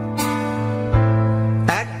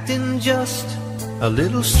 acting just a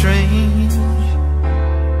little strange,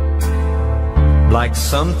 like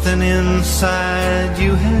something inside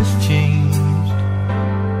you has changed.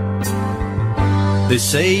 They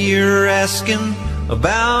say you're asking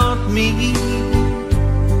about me.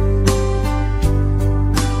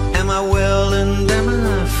 Am I well and am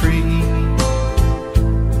I free?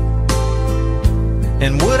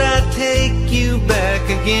 And would I take you back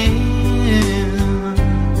again?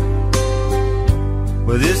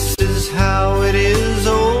 Well, this is how it is,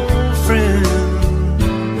 old friend.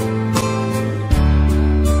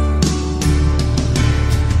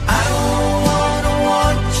 I don't wanna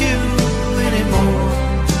want you anymore.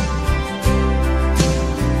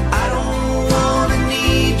 I don't wanna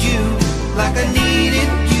need you like I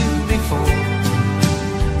needed you before.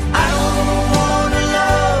 I don't wanna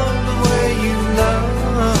love the way you love.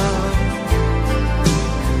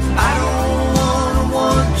 I don't wanna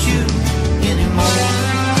want you anymore.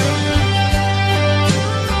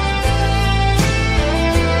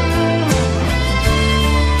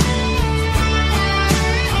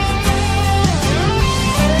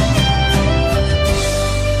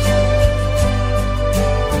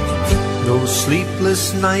 Those sleepless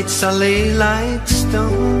nights I lay like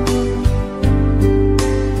stone,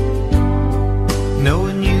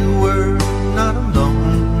 knowing you were not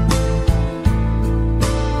alone,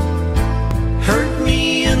 hurt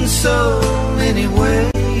me in so many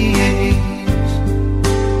ways.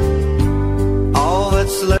 All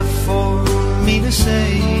that's left for me to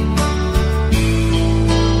say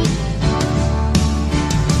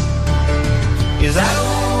is I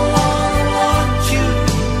don't wanna want you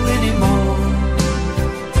anymore.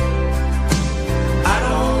 I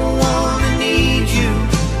don't wanna need you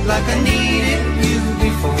like I needed you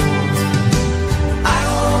before. I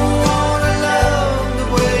don't wanna love the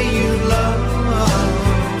way you love.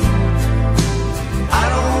 I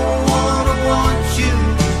don't wanna want you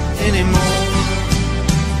anymore.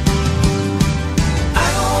 I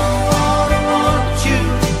don't wanna want you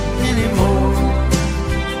anymore.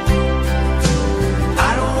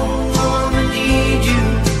 I don't wanna need you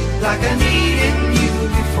like I needed you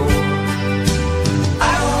before.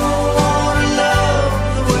 I don't wanna love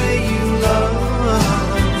the way you love.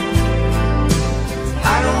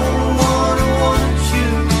 I don't wanna want you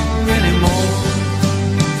anymore.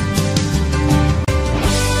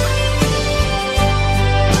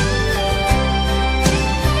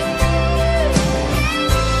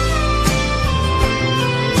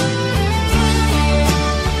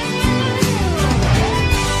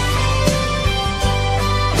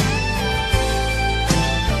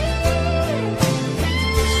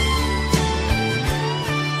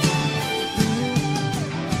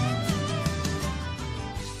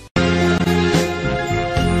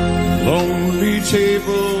 Lonely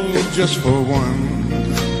table just for one,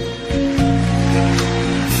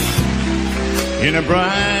 in a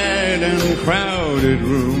bright and crowded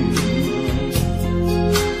room,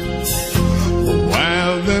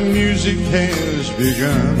 while the music has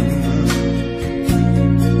begun.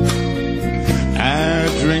 I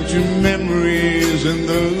drink to memories in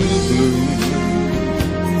the blue,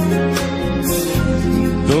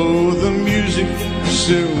 though the music's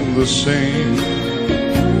still the same.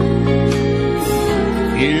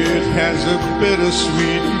 It has a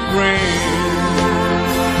bittersweet refrain.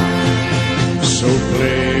 So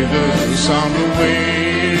play the song the way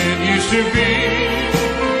it used to be,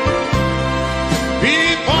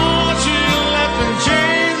 before she left and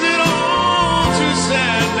changed it all to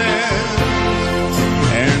sadness.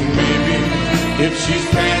 And maybe if she's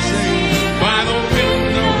passing by the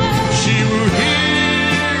window, she will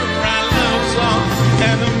hear our love song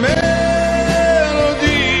and the melody.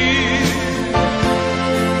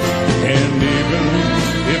 And even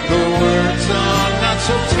if the words are not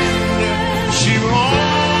so tender, she will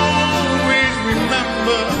always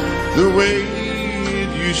remember the way it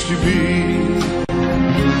used to be.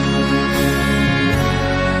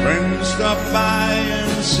 Friends stop by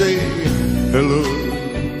and say hello,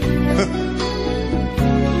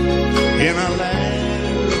 and I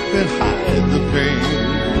laugh and hide the pain.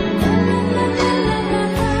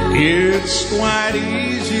 It's quite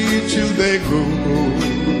easy till they go.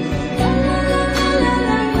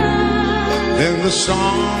 Then the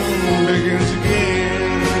song begins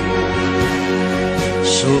again.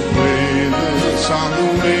 So play the song the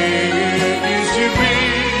way it used to be,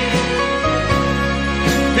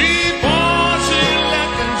 before she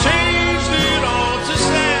left and changed it all to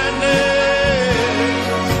sadness.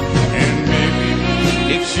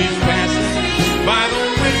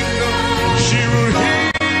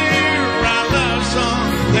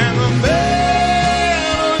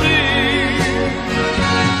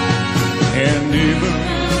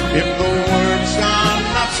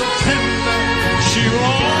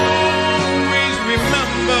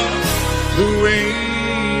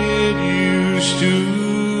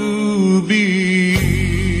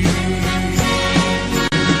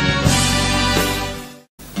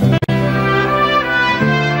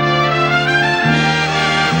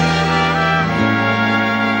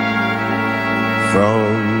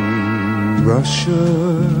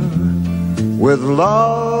 With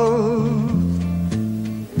love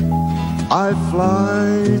I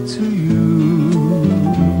fly to you,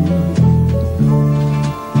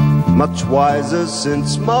 much wiser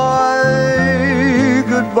since my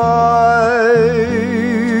goodbye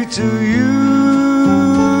to you.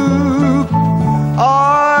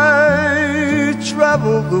 I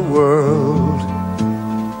traveled the world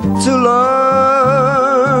to learn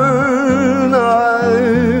I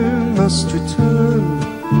must return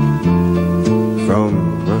from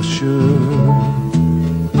Russia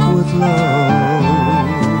with love.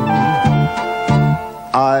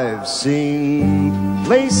 I've seen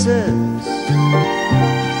places,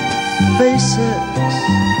 faces,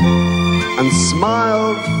 and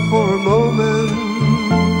smiled for a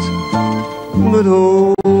moment, but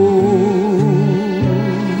oh,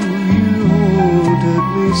 you haunted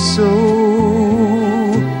me so.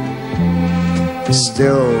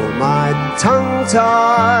 Still my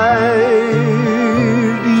tongue-tied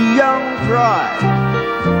young pride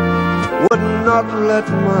would not let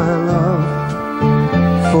my love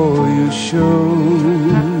for you show,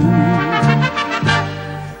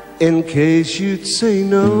 in case you'd say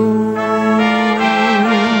no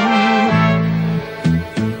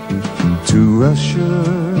to Russia.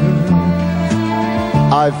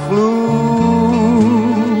 I flew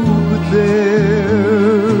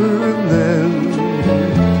there, and then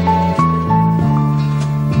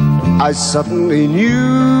I suddenly knew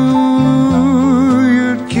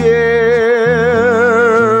you'd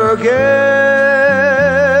care again.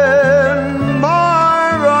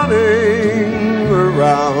 My running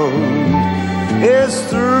around is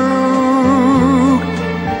through.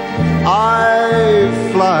 I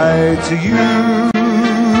fly to you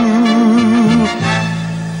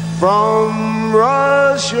from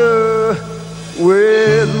Russia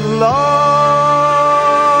with love.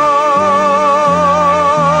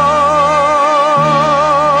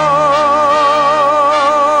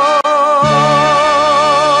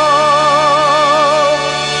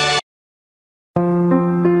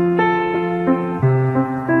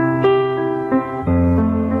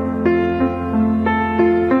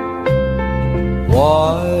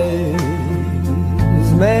 Wise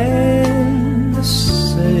men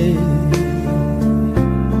say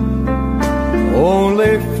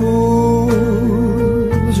only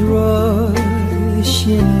fools rush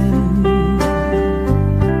in,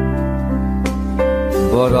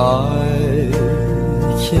 but I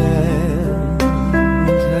can't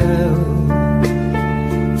help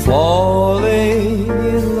falling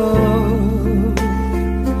in love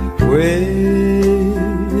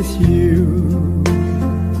with you.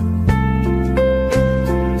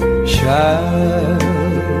 Shall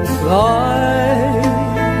I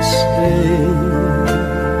stay?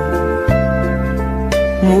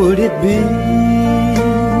 Would it be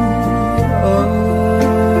a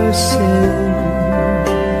sin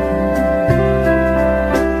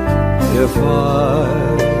if I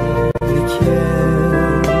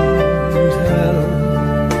can't help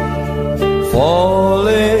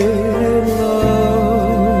falling in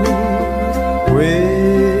love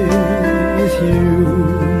with you?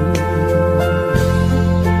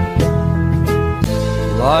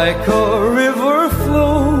 Like a river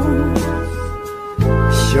flows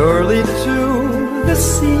surely to the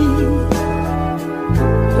sea,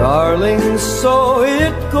 darling, so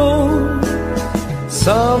it goes.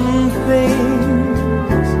 Some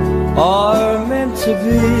things are meant to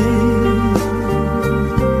be.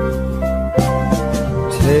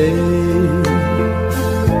 Take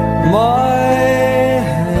my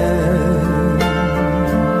hand,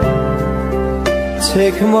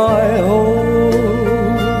 take my whole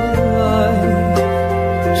life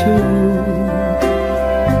too.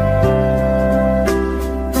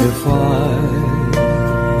 If I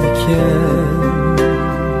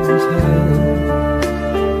can't help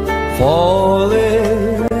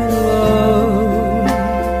falling in love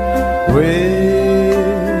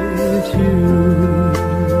with you.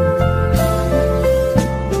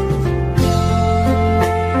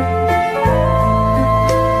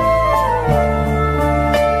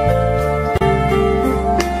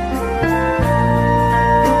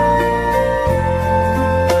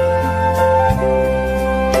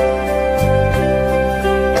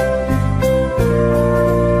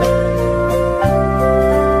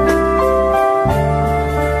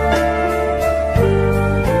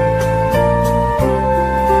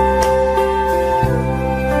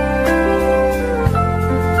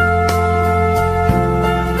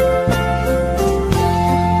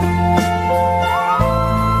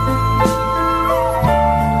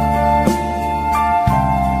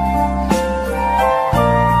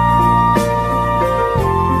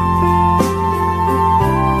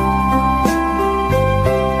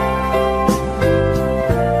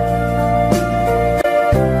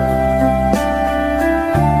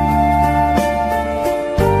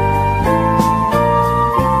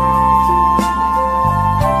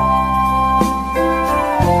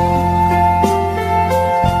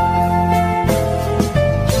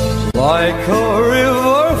 like a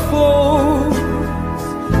river flows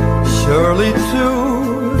surely to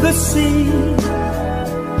the sea.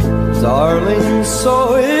 Darling, so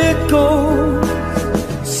it goes.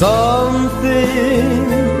 Some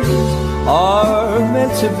things are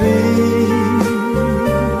meant to be.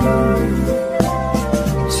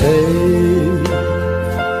 Take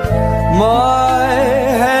my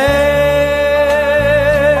hand,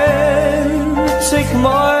 take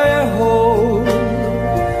my whole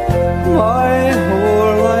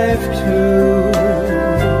life too.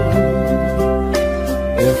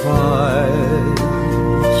 If I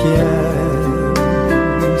can't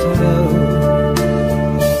help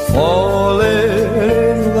falling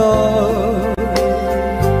in love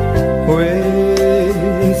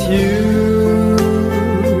with you,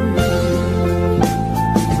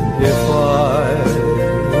 if I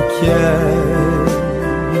can't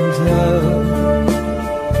help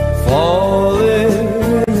falling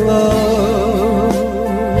in love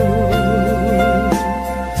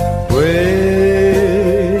with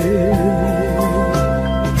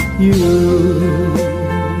you.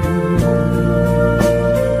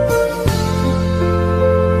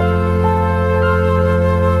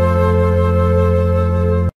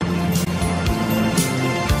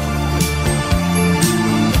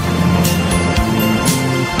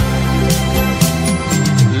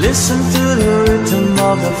 Listen to the rhythm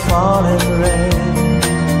of the falling rain,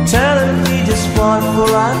 telling me just what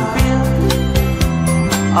will I feel.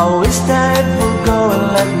 I wish that it would go and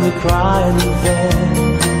let me cry in vain,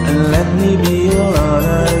 and let me be alone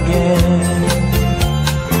again.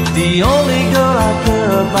 The only girl I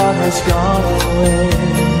care about has gone away,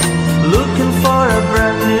 looking for a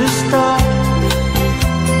brand new start.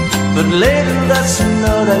 But later that's to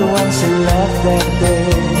know that when she left that day,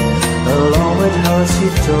 along with her she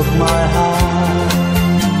took my heart.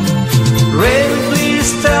 Rain, please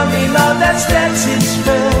tell me now that it's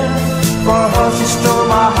fair. For her she stole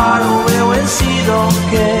my heart away when she don't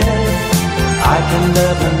care. I can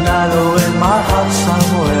live another in my heart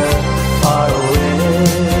somewhere far away.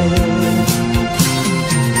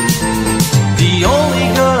 The only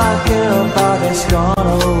girl I care about has gone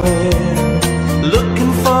away,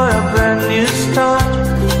 looking for a brand new start.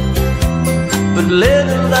 But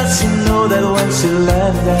little does she know that when she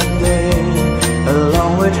left that day,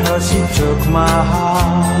 along with her she took my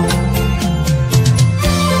heart.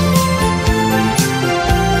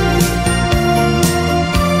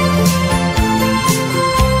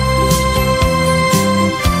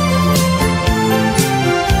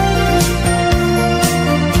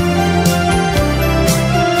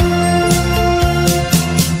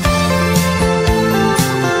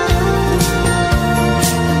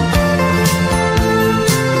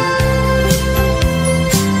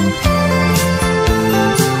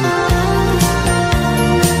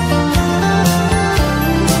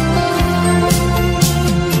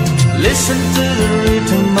 Listen to the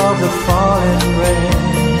rhythm of the falling rain,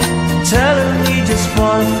 telling me just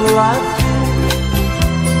what will I feel.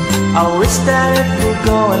 I wish that it would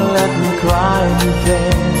go and let me cry in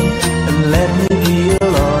vain, and let me be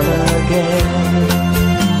alone again.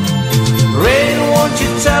 Rain, won't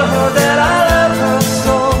you tell her that I love her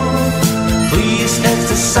so? Please ask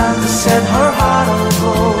the sun to set her heart on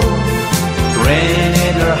gold. Rain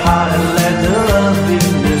in her heart and let the love be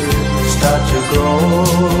new start to grow.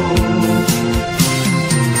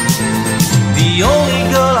 The only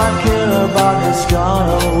girl I care about has gone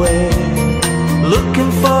away,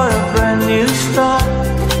 looking for a brand new start.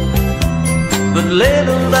 But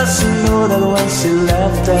little does she know that when she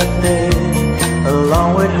left that day, along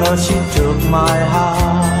with her she took my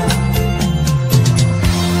heart.